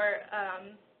be for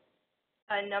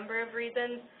a number of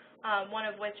reasons, one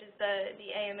of which is the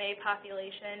AMA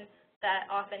population that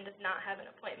often does not have an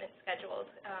appointment scheduled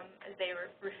as they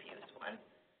refuse one.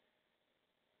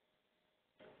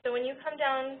 So when you come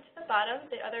down to the bottom,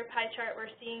 the other pie chart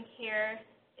we're seeing here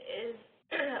is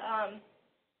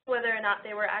whether or not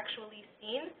they were actually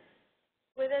seen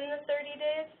within the 30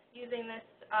 days using this,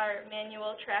 our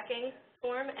manual tracking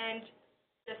form. And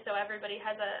just so everybody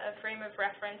has a frame of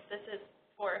reference, this is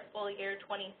for full year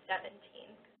 2017,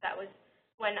 because that was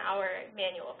when our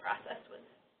manual process was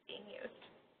being used.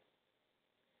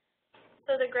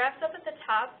 So the graphs up at the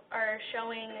top are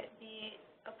showing the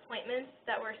appointments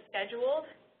that were scheduled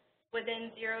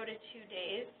within 0 to 2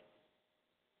 days.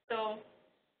 So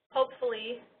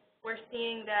hopefully we're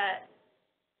seeing that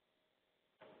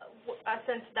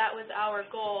since that was our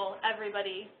goal,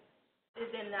 everybody is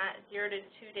in that 0 to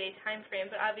 2 day time frame,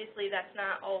 but obviously that's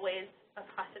not always a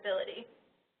possibility.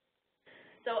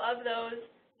 So of those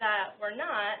that were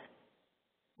not,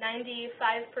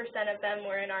 95% of them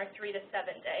were in our 3 to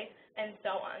 7 day, and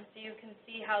so on. So you can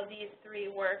see how these three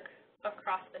work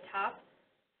across the top.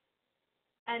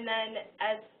 And then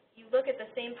as you look at the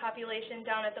same population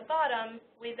down at the bottom,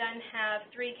 we then have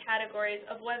 3 categories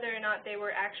of whether or not they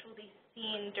were actually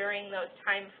seen during those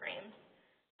time frames.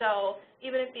 So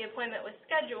even if the appointment was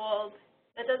scheduled,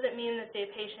 that doesn't mean that the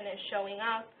patient is showing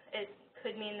up. It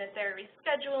could mean that they're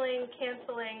rescheduling,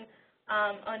 canceling,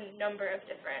 a number of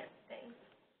different things.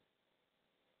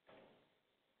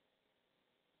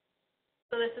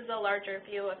 So this is a larger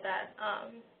view of that,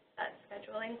 that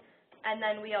scheduling. And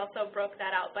then we also broke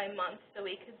that out by month, so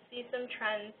we could see some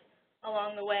trends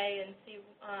along the way and see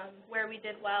where we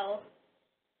did well,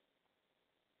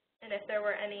 and if there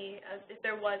were any, if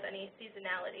there was any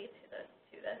seasonality to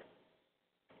this.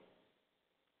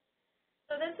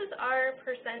 So this is our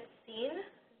percent seen,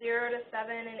 0 to 7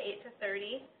 and 8 to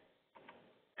 30,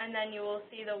 and then you will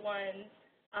see the ones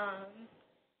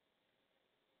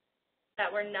that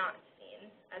were not seen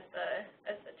as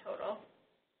the total.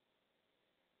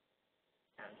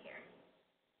 Down here.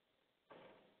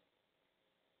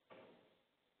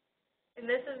 And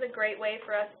this is a great way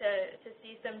for us to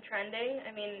see some trending.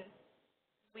 I mean,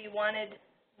 we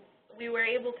were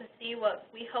able to see what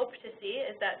we hoped to see,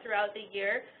 is that throughout the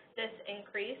year this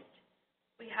increased.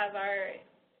 We have our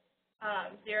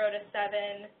 0 to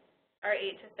 7, our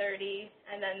 8 to 30,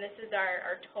 and then this is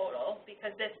our total, because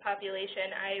this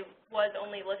population, I was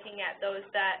only looking at those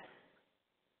that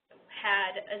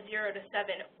had a 0 to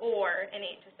 7 or an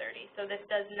 8 to 30. So this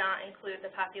does not include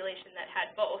the population that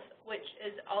had both, which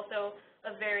is also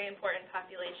a very important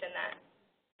population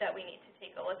that we need to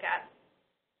take a look at.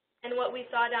 And what we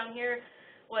saw down here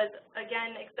was,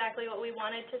 again, exactly what we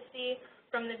wanted to see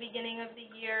from the beginning of the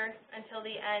year until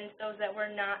the end. Those that were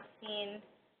not seen,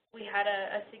 we had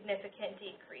a significant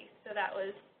decrease. So that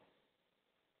was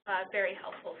a very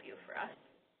helpful view for us.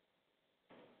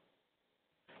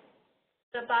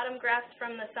 The bottom graphs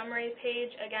from the summary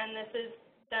page, again, this is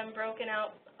them broken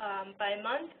out by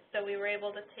month, so we were able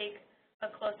to take a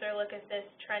closer look at this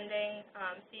trending,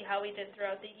 see how we did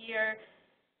throughout the year.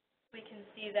 We can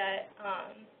see that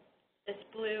this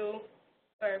blue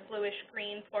or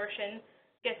bluish-green portion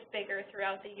gets bigger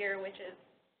throughout the year, which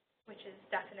is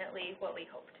definitely what we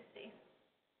hope to see.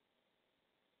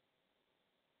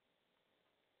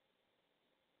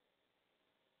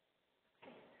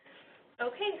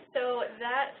 Okay, so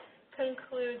that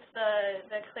concludes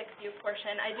the ClickView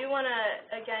portion. I do want to,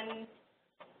 again,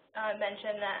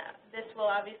 mention that this will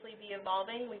obviously be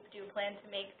evolving. We do plan to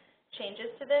make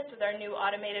changes to this with our new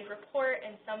automated report,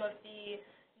 and some of the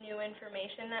new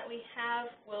information that we have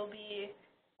will be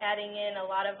adding in a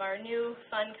lot of our new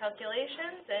fun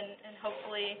calculations and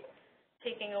hopefully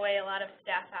taking away a lot of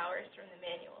staff hours from the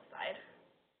manual side.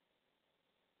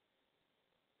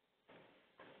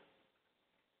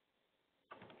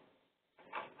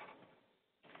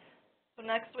 So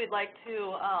next we'd like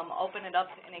to open it up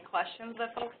to any questions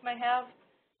that folks may have.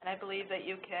 And I believe that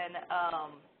you can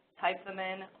type them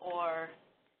in, or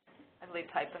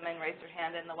type them in, raise your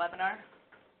hand in the webinar.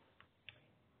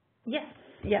 Yes,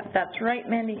 yeah, that's right,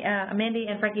 Mandy. Mandy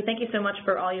and Frankie, thank you so much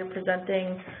for all your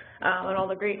presenting and all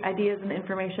the great ideas and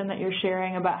information that you're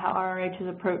sharing about how RRH has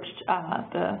approached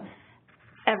the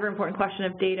ever-important question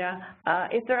of data.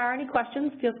 If there are any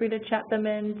questions, feel free to chat them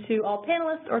in to all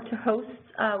panelists or to hosts.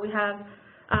 We have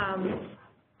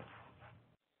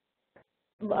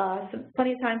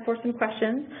plenty of time for some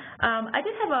questions. I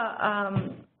did have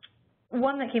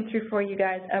one that came through for you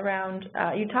guys around,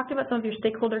 you talked about some of your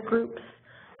stakeholder groups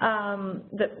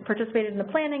that participated in the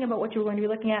planning about what you were going to be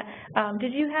looking at.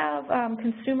 Did you have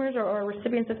consumers or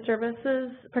recipients of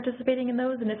services participating in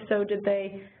those? And if so, did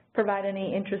they provide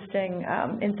any interesting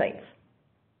insights?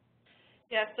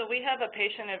 Yeah, so we have a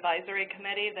patient advisory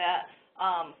committee that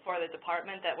for the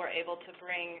department that we're able to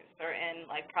bring certain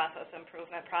process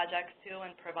improvement projects to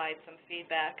and provide some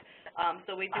feedback.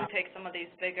 So we do take some of these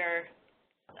bigger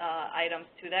items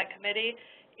to that committee,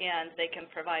 and they can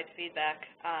provide feedback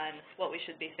on what we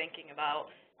should be thinking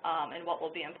about and what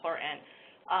will be important.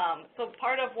 So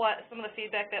part of what some of the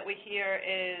feedback that we hear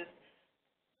is,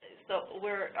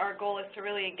 our goal is to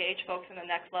really engage folks in the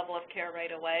next level of care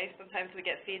right away. Sometimes we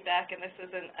get feedback, and this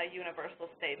isn't a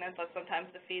universal statement, but sometimes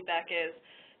the feedback is,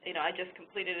 I just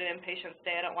completed an inpatient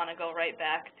stay, I don't want to go right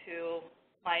back to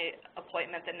my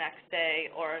appointment the next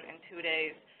day or in 2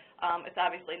 days. It's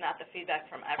obviously not the feedback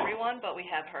from everyone, but we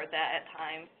have heard that at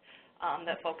times,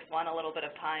 that folks want a little bit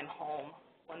of time home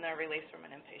when they're released from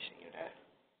an inpatient unit.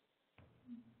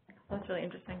 That's really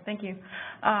interesting. Thank you.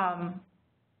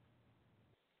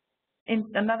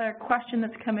 Another question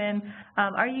that's come in,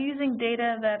 are you using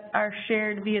data that are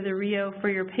shared via the RIO for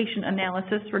your patient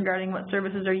analysis regarding what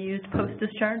services are used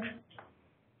post-discharge?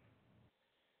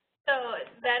 So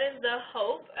that is the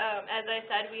hope. As I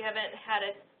said, we haven't had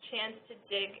a chance to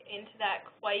dig into that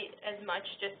quite as much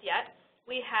just yet.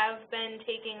 We have been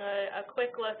taking a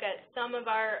quick look at some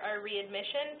of our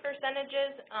readmission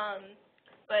percentages,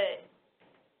 but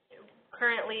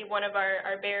currently one of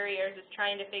our barriers is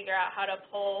trying to figure out how to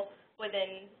pull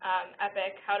within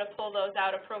EPIC, how to pull those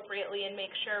out appropriately and make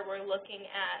sure we're looking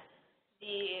at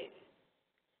the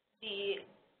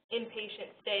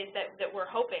inpatient stays that we're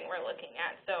hoping we're looking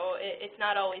at. So it's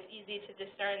not always easy to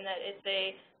discern that it's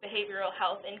a behavioral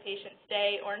health inpatient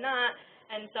stay or not,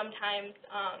 and sometimes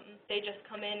they just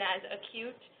come in as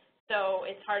acute, so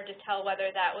it's hard to tell whether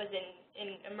that was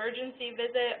an emergency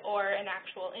visit or an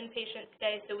actual inpatient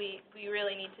stay, so we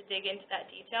really need to dig into that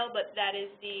detail, but that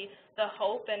is the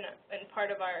hope and part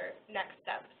of our next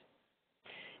steps.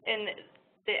 And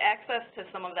the access to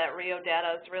some of that RIO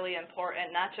data is really important.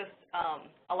 Not just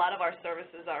a lot of our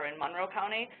services are in Monroe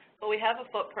County, but we have a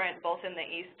footprint both in the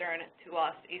eastern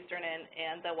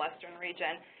and the western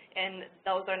region, and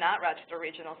those are not registered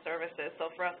regional services.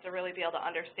 So for us to really be able to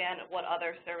understand what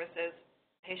other services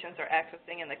patients are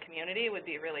accessing in the community would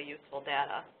be really useful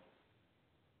data.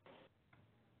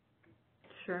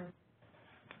 Sure.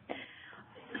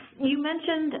 You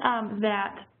mentioned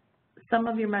that some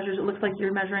of your measures, it looks like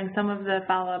you're measuring some of the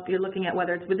follow-up, you're looking at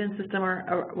whether it's within system or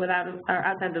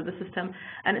outside of the system.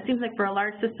 And it seems like for a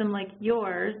large system like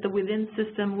yours, the within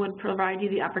system would provide you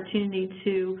the opportunity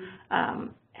to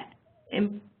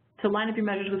line up your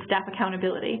measures with staff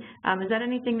accountability. Is that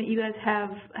anything that you guys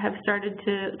have started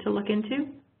to look into?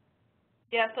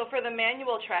 Yeah, so for the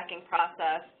manual tracking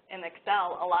process in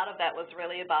Excel, a lot of that was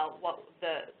really about what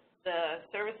the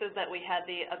services that we had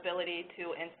the ability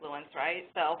to influence, right?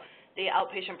 So the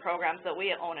outpatient programs that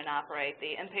we own and operate,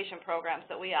 the inpatient programs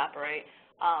that we operate,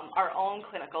 our own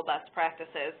clinical best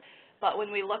practices. But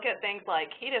when we look at things like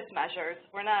HEDIS measures,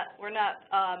 we're not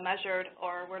measured,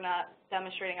 or we're not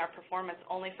demonstrating our performance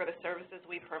only for the services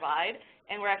we provide,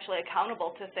 and we're actually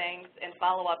accountable to things and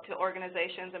follow up to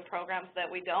organizations and programs that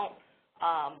we don't,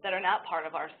 that are not part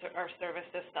of our service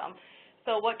system.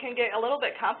 So what can get a little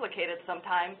bit complicated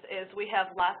sometimes is we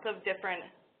have lots of different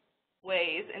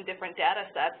ways and different data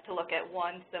sets to look at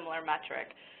one similar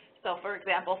metric. So for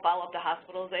example, follow-up to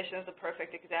hospitalization is a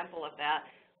perfect example of that.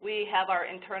 We have our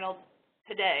internal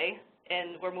today,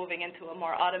 and we're moving into a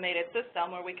more automated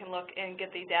system where we can look and get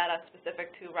the data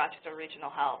specific to Rochester Regional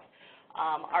Health.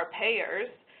 Our payers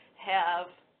have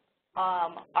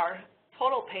our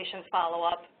total patient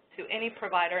follow-up to to any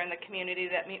provider in the community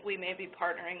that we may be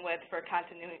partnering with for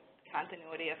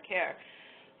continuity of care.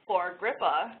 For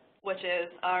GRIPA, which is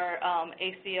our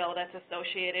ACO that's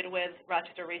associated with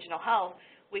Rochester Regional Health,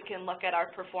 we can look at our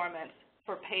performance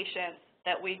for patients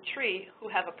that we treat who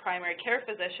have a primary care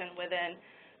physician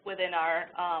within our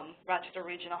Rochester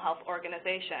Regional Health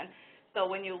organization. So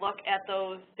when you look at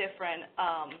those different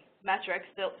metrics,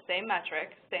 same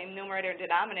metric, same numerator and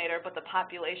denominator, but the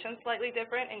population's slightly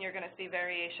different, and you're going to see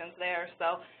variations there.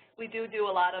 So we do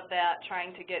a lot of that,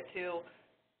 trying to get to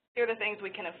here are the things we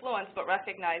can influence, but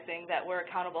recognizing that we're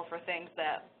accountable for things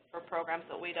for programs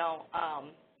that we don't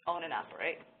own and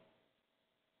operate.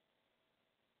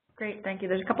 Great, thank you.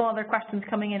 There's a couple other questions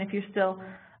coming in if you're still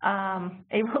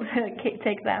able to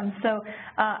take them. So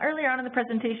earlier on in the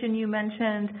presentation, you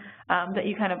mentioned that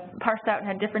you kind of parsed out and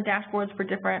had different dashboards for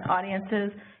different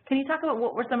audiences. Can you talk about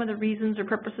what were some of the reasons or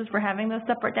purposes for having those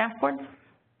separate dashboards?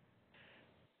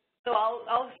 So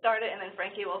I'll start it, and then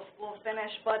Frankie will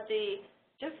finish. But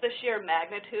just the sheer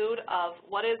magnitude of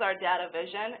what is our data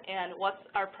vision and what's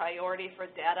our priority for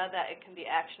data that it can be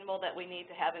actionable that we need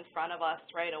to have in front of us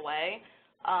right away.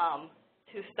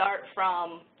 To start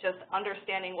from just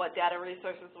understanding what data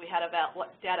resources we had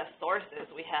what data sources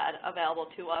we had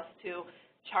available to us, to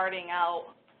charting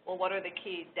out, well, what are the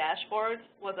key dashboards,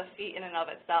 was a feat in and of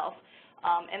itself.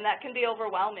 And that can be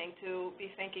overwhelming to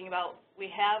be thinking about. We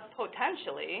have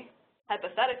potentially,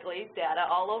 hypothetically, data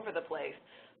all over the place.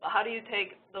 But how do you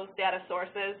take those data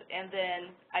sources and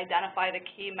then identify the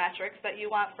key metrics that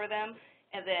you want for them?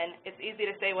 And then it's easy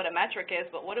to say what a metric is,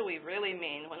 but what do we really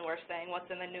mean when we're saying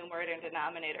what's in the numerator and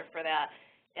denominator for that?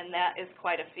 And that is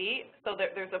quite a feat. So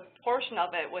there's a portion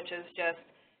of it which is just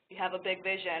you have a big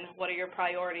vision, what are your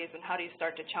priorities, and how do you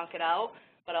start to chunk it out?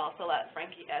 But I'll also let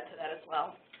Frankie add to that as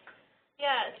well.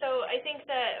 Yeah, so I think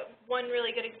that one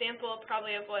really good example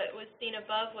probably of what was seen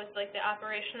above was like the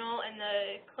operational and the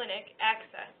clinic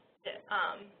access,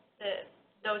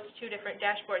 those two different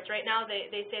dashboards. Right now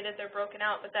they say that they're broken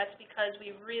out, but that's because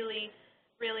we really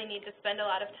need to spend a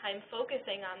lot of time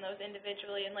focusing on those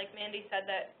individually, and like Mandy said,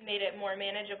 that made it more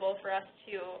manageable for us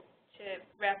to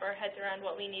wrap our heads around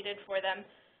what we needed for them.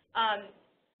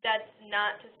 That's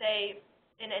not to say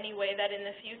in any way that in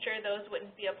the future those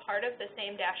wouldn't be a part of the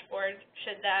same dashboard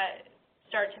should that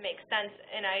start to make sense,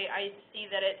 and I see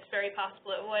that it's very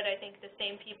possible it would. I think the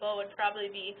same people would probably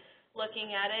be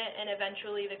looking at it, and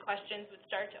eventually the questions would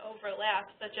start to overlap,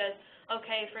 such as,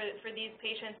 okay, for these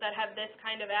patients that have this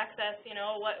kind of access, you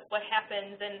know, what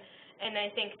happens, and I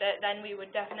think that then we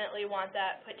would definitely want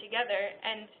that put together.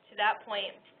 And to that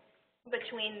point,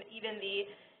 between even the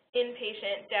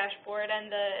inpatient dashboard and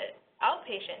the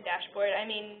outpatient dashboard, I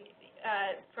mean,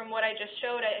 from what I just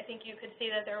showed, I think you could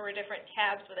see that there were different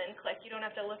tabs within CLIC. You don't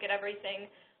have to look at everything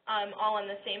all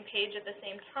on the same page at the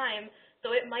same time.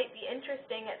 So it might be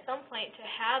interesting at some point to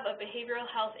have a behavioral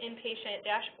health inpatient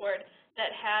dashboard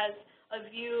that has a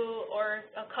view or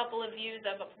a couple of views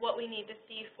of what we need to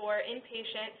see for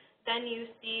inpatient. Then you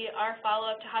see our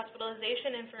follow-up to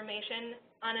hospitalization information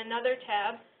on another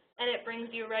tab, and it brings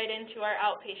you right into our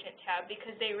outpatient tab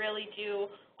because they really do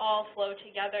all flow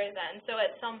together then. So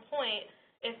at some point,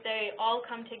 if they all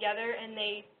come together and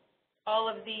all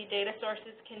of the data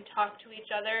sources can talk to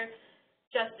each other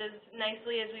just as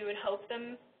nicely as we would hope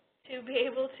them to be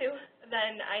able to,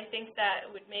 then I think that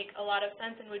would make a lot of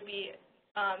sense and would be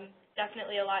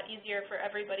definitely a lot easier for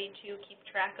everybody to keep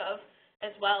track of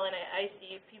as well. And I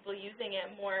see people using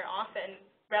it more often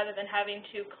rather than having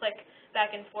to click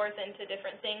back and forth into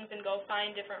different things and go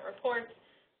find different reports.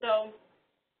 So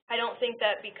I don't think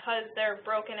that because they're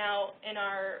broken out in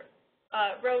our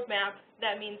roadmap,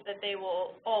 that means that they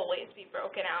will always be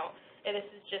broken out. And this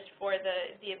is just for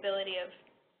the ability of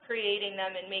creating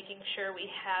them and making sure we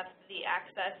have the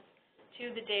access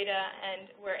to the data and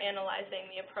we're analyzing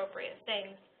the appropriate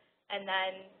things. And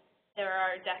then there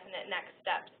are definite next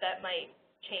steps that might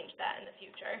change that in the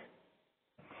future.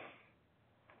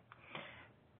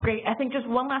 Great. I think just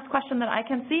one last question that I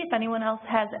can see. If anyone else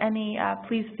has any,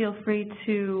 please feel free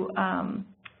to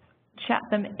chat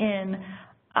them in.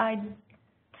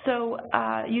 So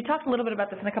you talked a little bit about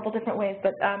this in a couple different ways,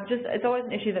 but just it's always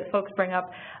an issue that folks bring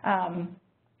up,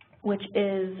 which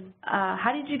is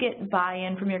how did you get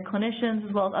buy-in from your clinicians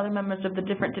as well as other members of the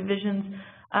different divisions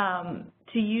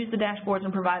to use the dashboards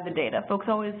and provide the data? Folks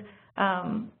always,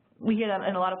 we hear that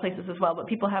in a lot of places as well, but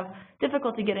people have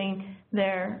difficulty getting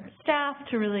their staff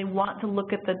to really want to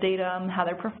look at the data and how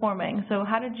they're performing. So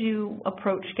how did you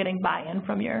approach getting buy-in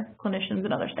from your clinicians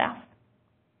and other staff?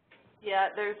 Yeah,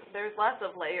 there's lots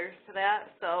of layers to that.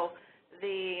 So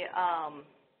the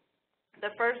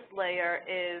first layer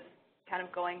is kind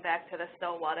of going back to the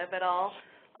so what of it all,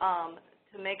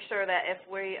 to make sure that if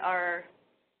we are,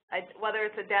 whether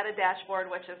it's a data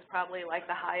dashboard, which is probably like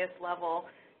the highest level,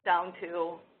 down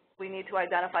to we need to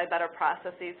identify better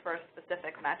processes for a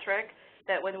specific metric,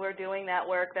 that when we're doing that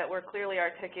work, that we're clearly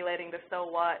articulating the so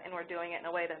what, and we're doing it in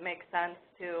a way that makes sense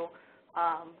to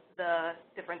the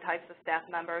different types of staff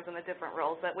members and the different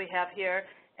roles that we have here,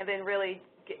 and then really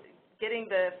getting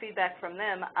the feedback from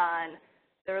them on,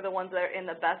 they're the ones that are in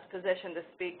the best position to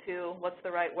speak to what's the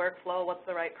right workflow, what's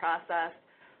the right process,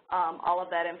 all of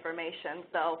that information.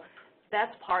 So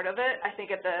that's part of it. I think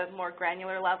at the more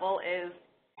granular level is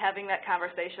having that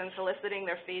conversation, soliciting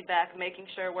their feedback, making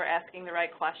sure we're asking the right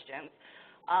questions.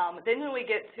 Then when we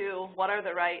get to what are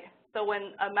the right, so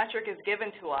when a metric is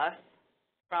given to us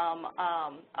from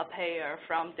a payer,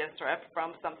 from district,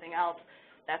 from something else,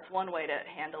 that's one way to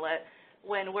handle it.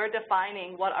 When we're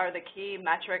defining what are the key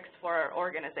metrics for our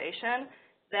organization,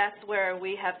 that's where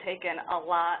we have taken a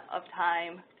lot of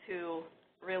time to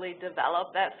really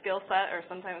develop that skill set, or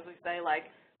sometimes we say, like,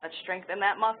 let's strengthen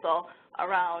that muscle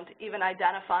around even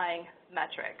identifying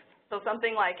metrics. So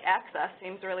something like access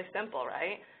seems really simple,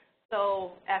 right?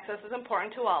 So access is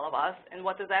important to all of us, and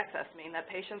what does access mean? That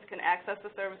patients can access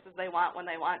the services they want when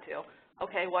they want to.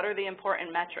 Okay, what are the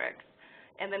important metrics?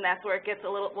 And then that's where it gets a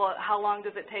little, well, how long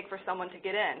does it take for someone to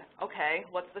get in? Okay,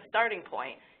 what's the starting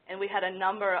point? And we had a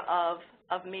number of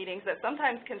meetings that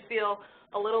sometimes can feel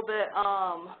a little bit,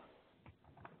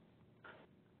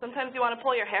 sometimes you want to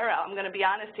pull your hair out. I'm going to be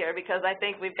honest here, because I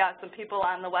think we've got some people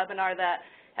on the webinar that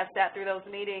have sat through those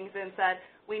meetings and said,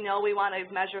 we know we want to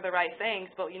measure the right things,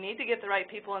 but you need to get the right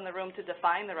people in the room to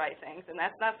define the right things. And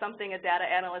that's not something a data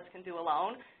analyst can do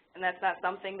alone, and that's not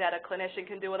something that a clinician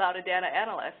can do without a data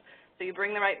analyst. So you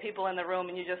bring the right people in the room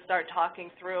and you just start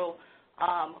talking through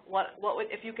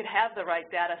if you could have the right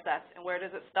data sets, and where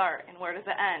does it start and where does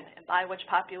it end, and by which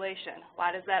population,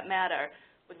 why does that matter?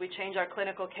 Would we change our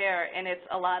clinical care? And it's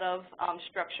a lot of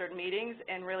structured meetings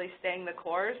and really staying the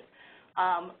course.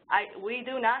 We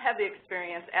do not have the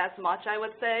experience as much, I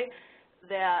would say,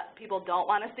 that people don't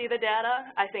want to see the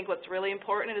data. I think what's really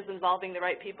important is involving the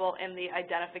right people in the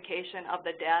identification of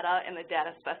the data and the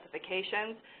data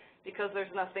specifications, because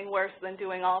there's nothing worse than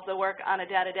doing all of the work on a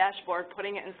data dashboard,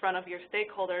 putting it in front of your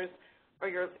stakeholders,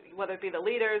 or whether it be the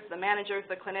leaders, the managers,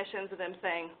 the clinicians, and them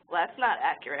saying, well, that's not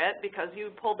accurate because you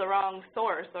pulled the wrong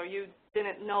source, or you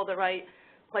didn't know the right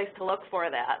place to look for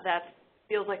that. That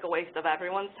feels like a waste of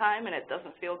everyone's time, and it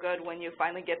doesn't feel good when you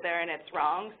finally get there and it's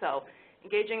wrong. So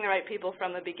engaging the right people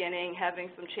from the beginning, having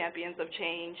some champions of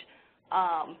change,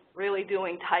 really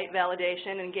doing tight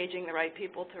validation, engaging the right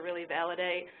people to really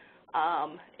validate,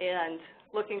 and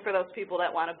looking for those people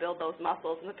that want to build those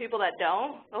muscles. And the people that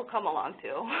don't, they'll come along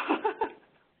too.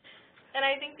 And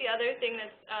I think the other thing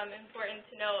that's important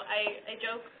to know, I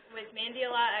joke with Mandy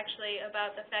a lot actually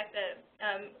about the fact that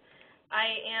I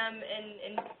am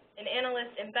an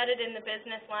analyst embedded in the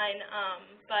business line,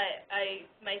 but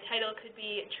my title could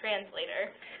be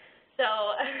translator. So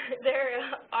there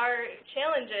are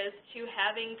challenges to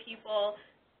having people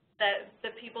the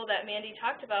people that Mandy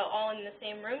talked about all in the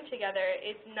same room together.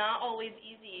 It's not always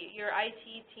easy. Your IT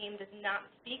team does not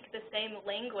speak the same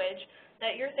language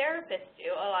that your therapists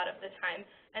do a lot of the time,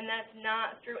 and that's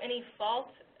not through any fault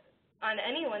on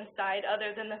anyone's side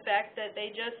other than the fact that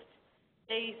they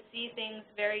see things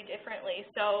very differently.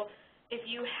 So if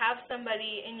you have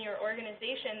somebody in your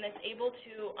organization that's able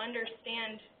to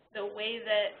understand the way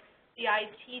that the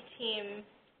IT team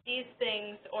sees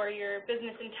things, or your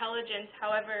business intelligence,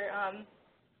 however,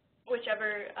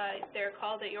 whichever they're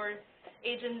called at your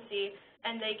agency,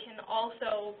 and they can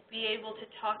also be able to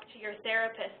talk to your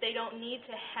therapist. They don't need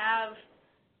to have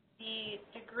the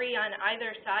degree on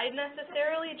either side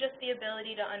necessarily, just the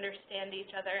ability to understand each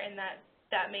other, and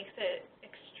that makes it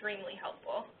extremely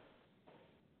helpful.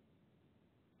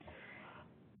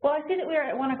 Well, I see that we are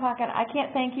at 1 o'clock, and I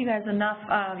can't thank you guys enough.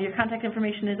 Your contact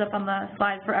information is up on the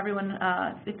slide for everyone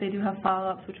if they do have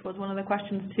follow-ups, which was one of the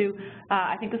questions too.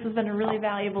 I think this has been a really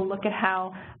valuable look at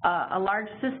how a large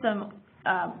system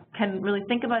can really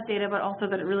think about data, but also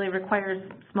that it really requires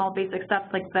small basic steps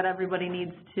like that everybody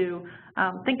needs to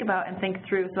think about and think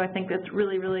through. So I think it's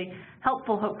really, really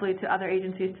helpful, hopefully, to other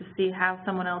agencies to see how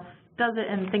someone else does it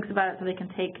and thinks about it, so they can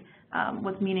take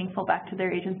what's meaningful back to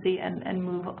their agency and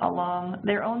move along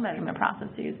their own measurement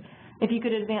processes. If you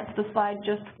could advance the slide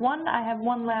just one, I have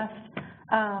one last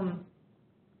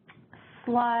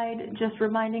slide, just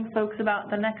reminding folks about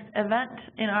the next event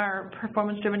in our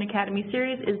Performance Driven Academy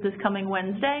series is this coming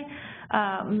Wednesday,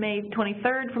 May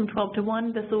 23rd from 12 to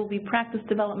 1. This will be practice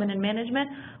development and management,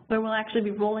 where we'll actually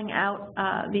be rolling out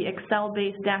the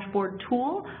Excel-based dashboard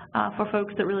tool for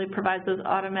folks that really provides those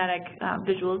automatic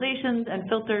visualizations and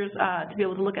filters to be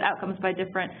able to look at outcomes by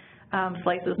different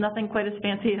slices. Nothing quite as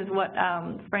fancy as what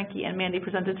Frankie and Mandy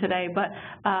presented today, but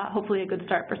hopefully a good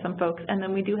start for some folks. And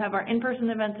then we do have our in-person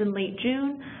events in late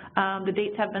June. The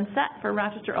dates have been set for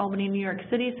Rochester, Albany, New York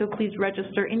City, so please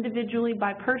register individually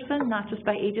by person, not just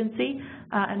by agency,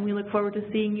 and we look forward to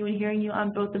seeing you and hearing you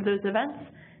on both of those events.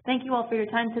 Thank you all for your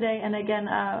time today, and again,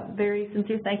 very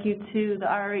sincere thank you to the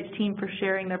RRH team for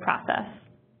sharing their process.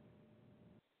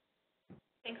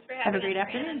 Thanks for having us. Have a great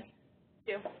afternoon.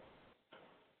 Thank you.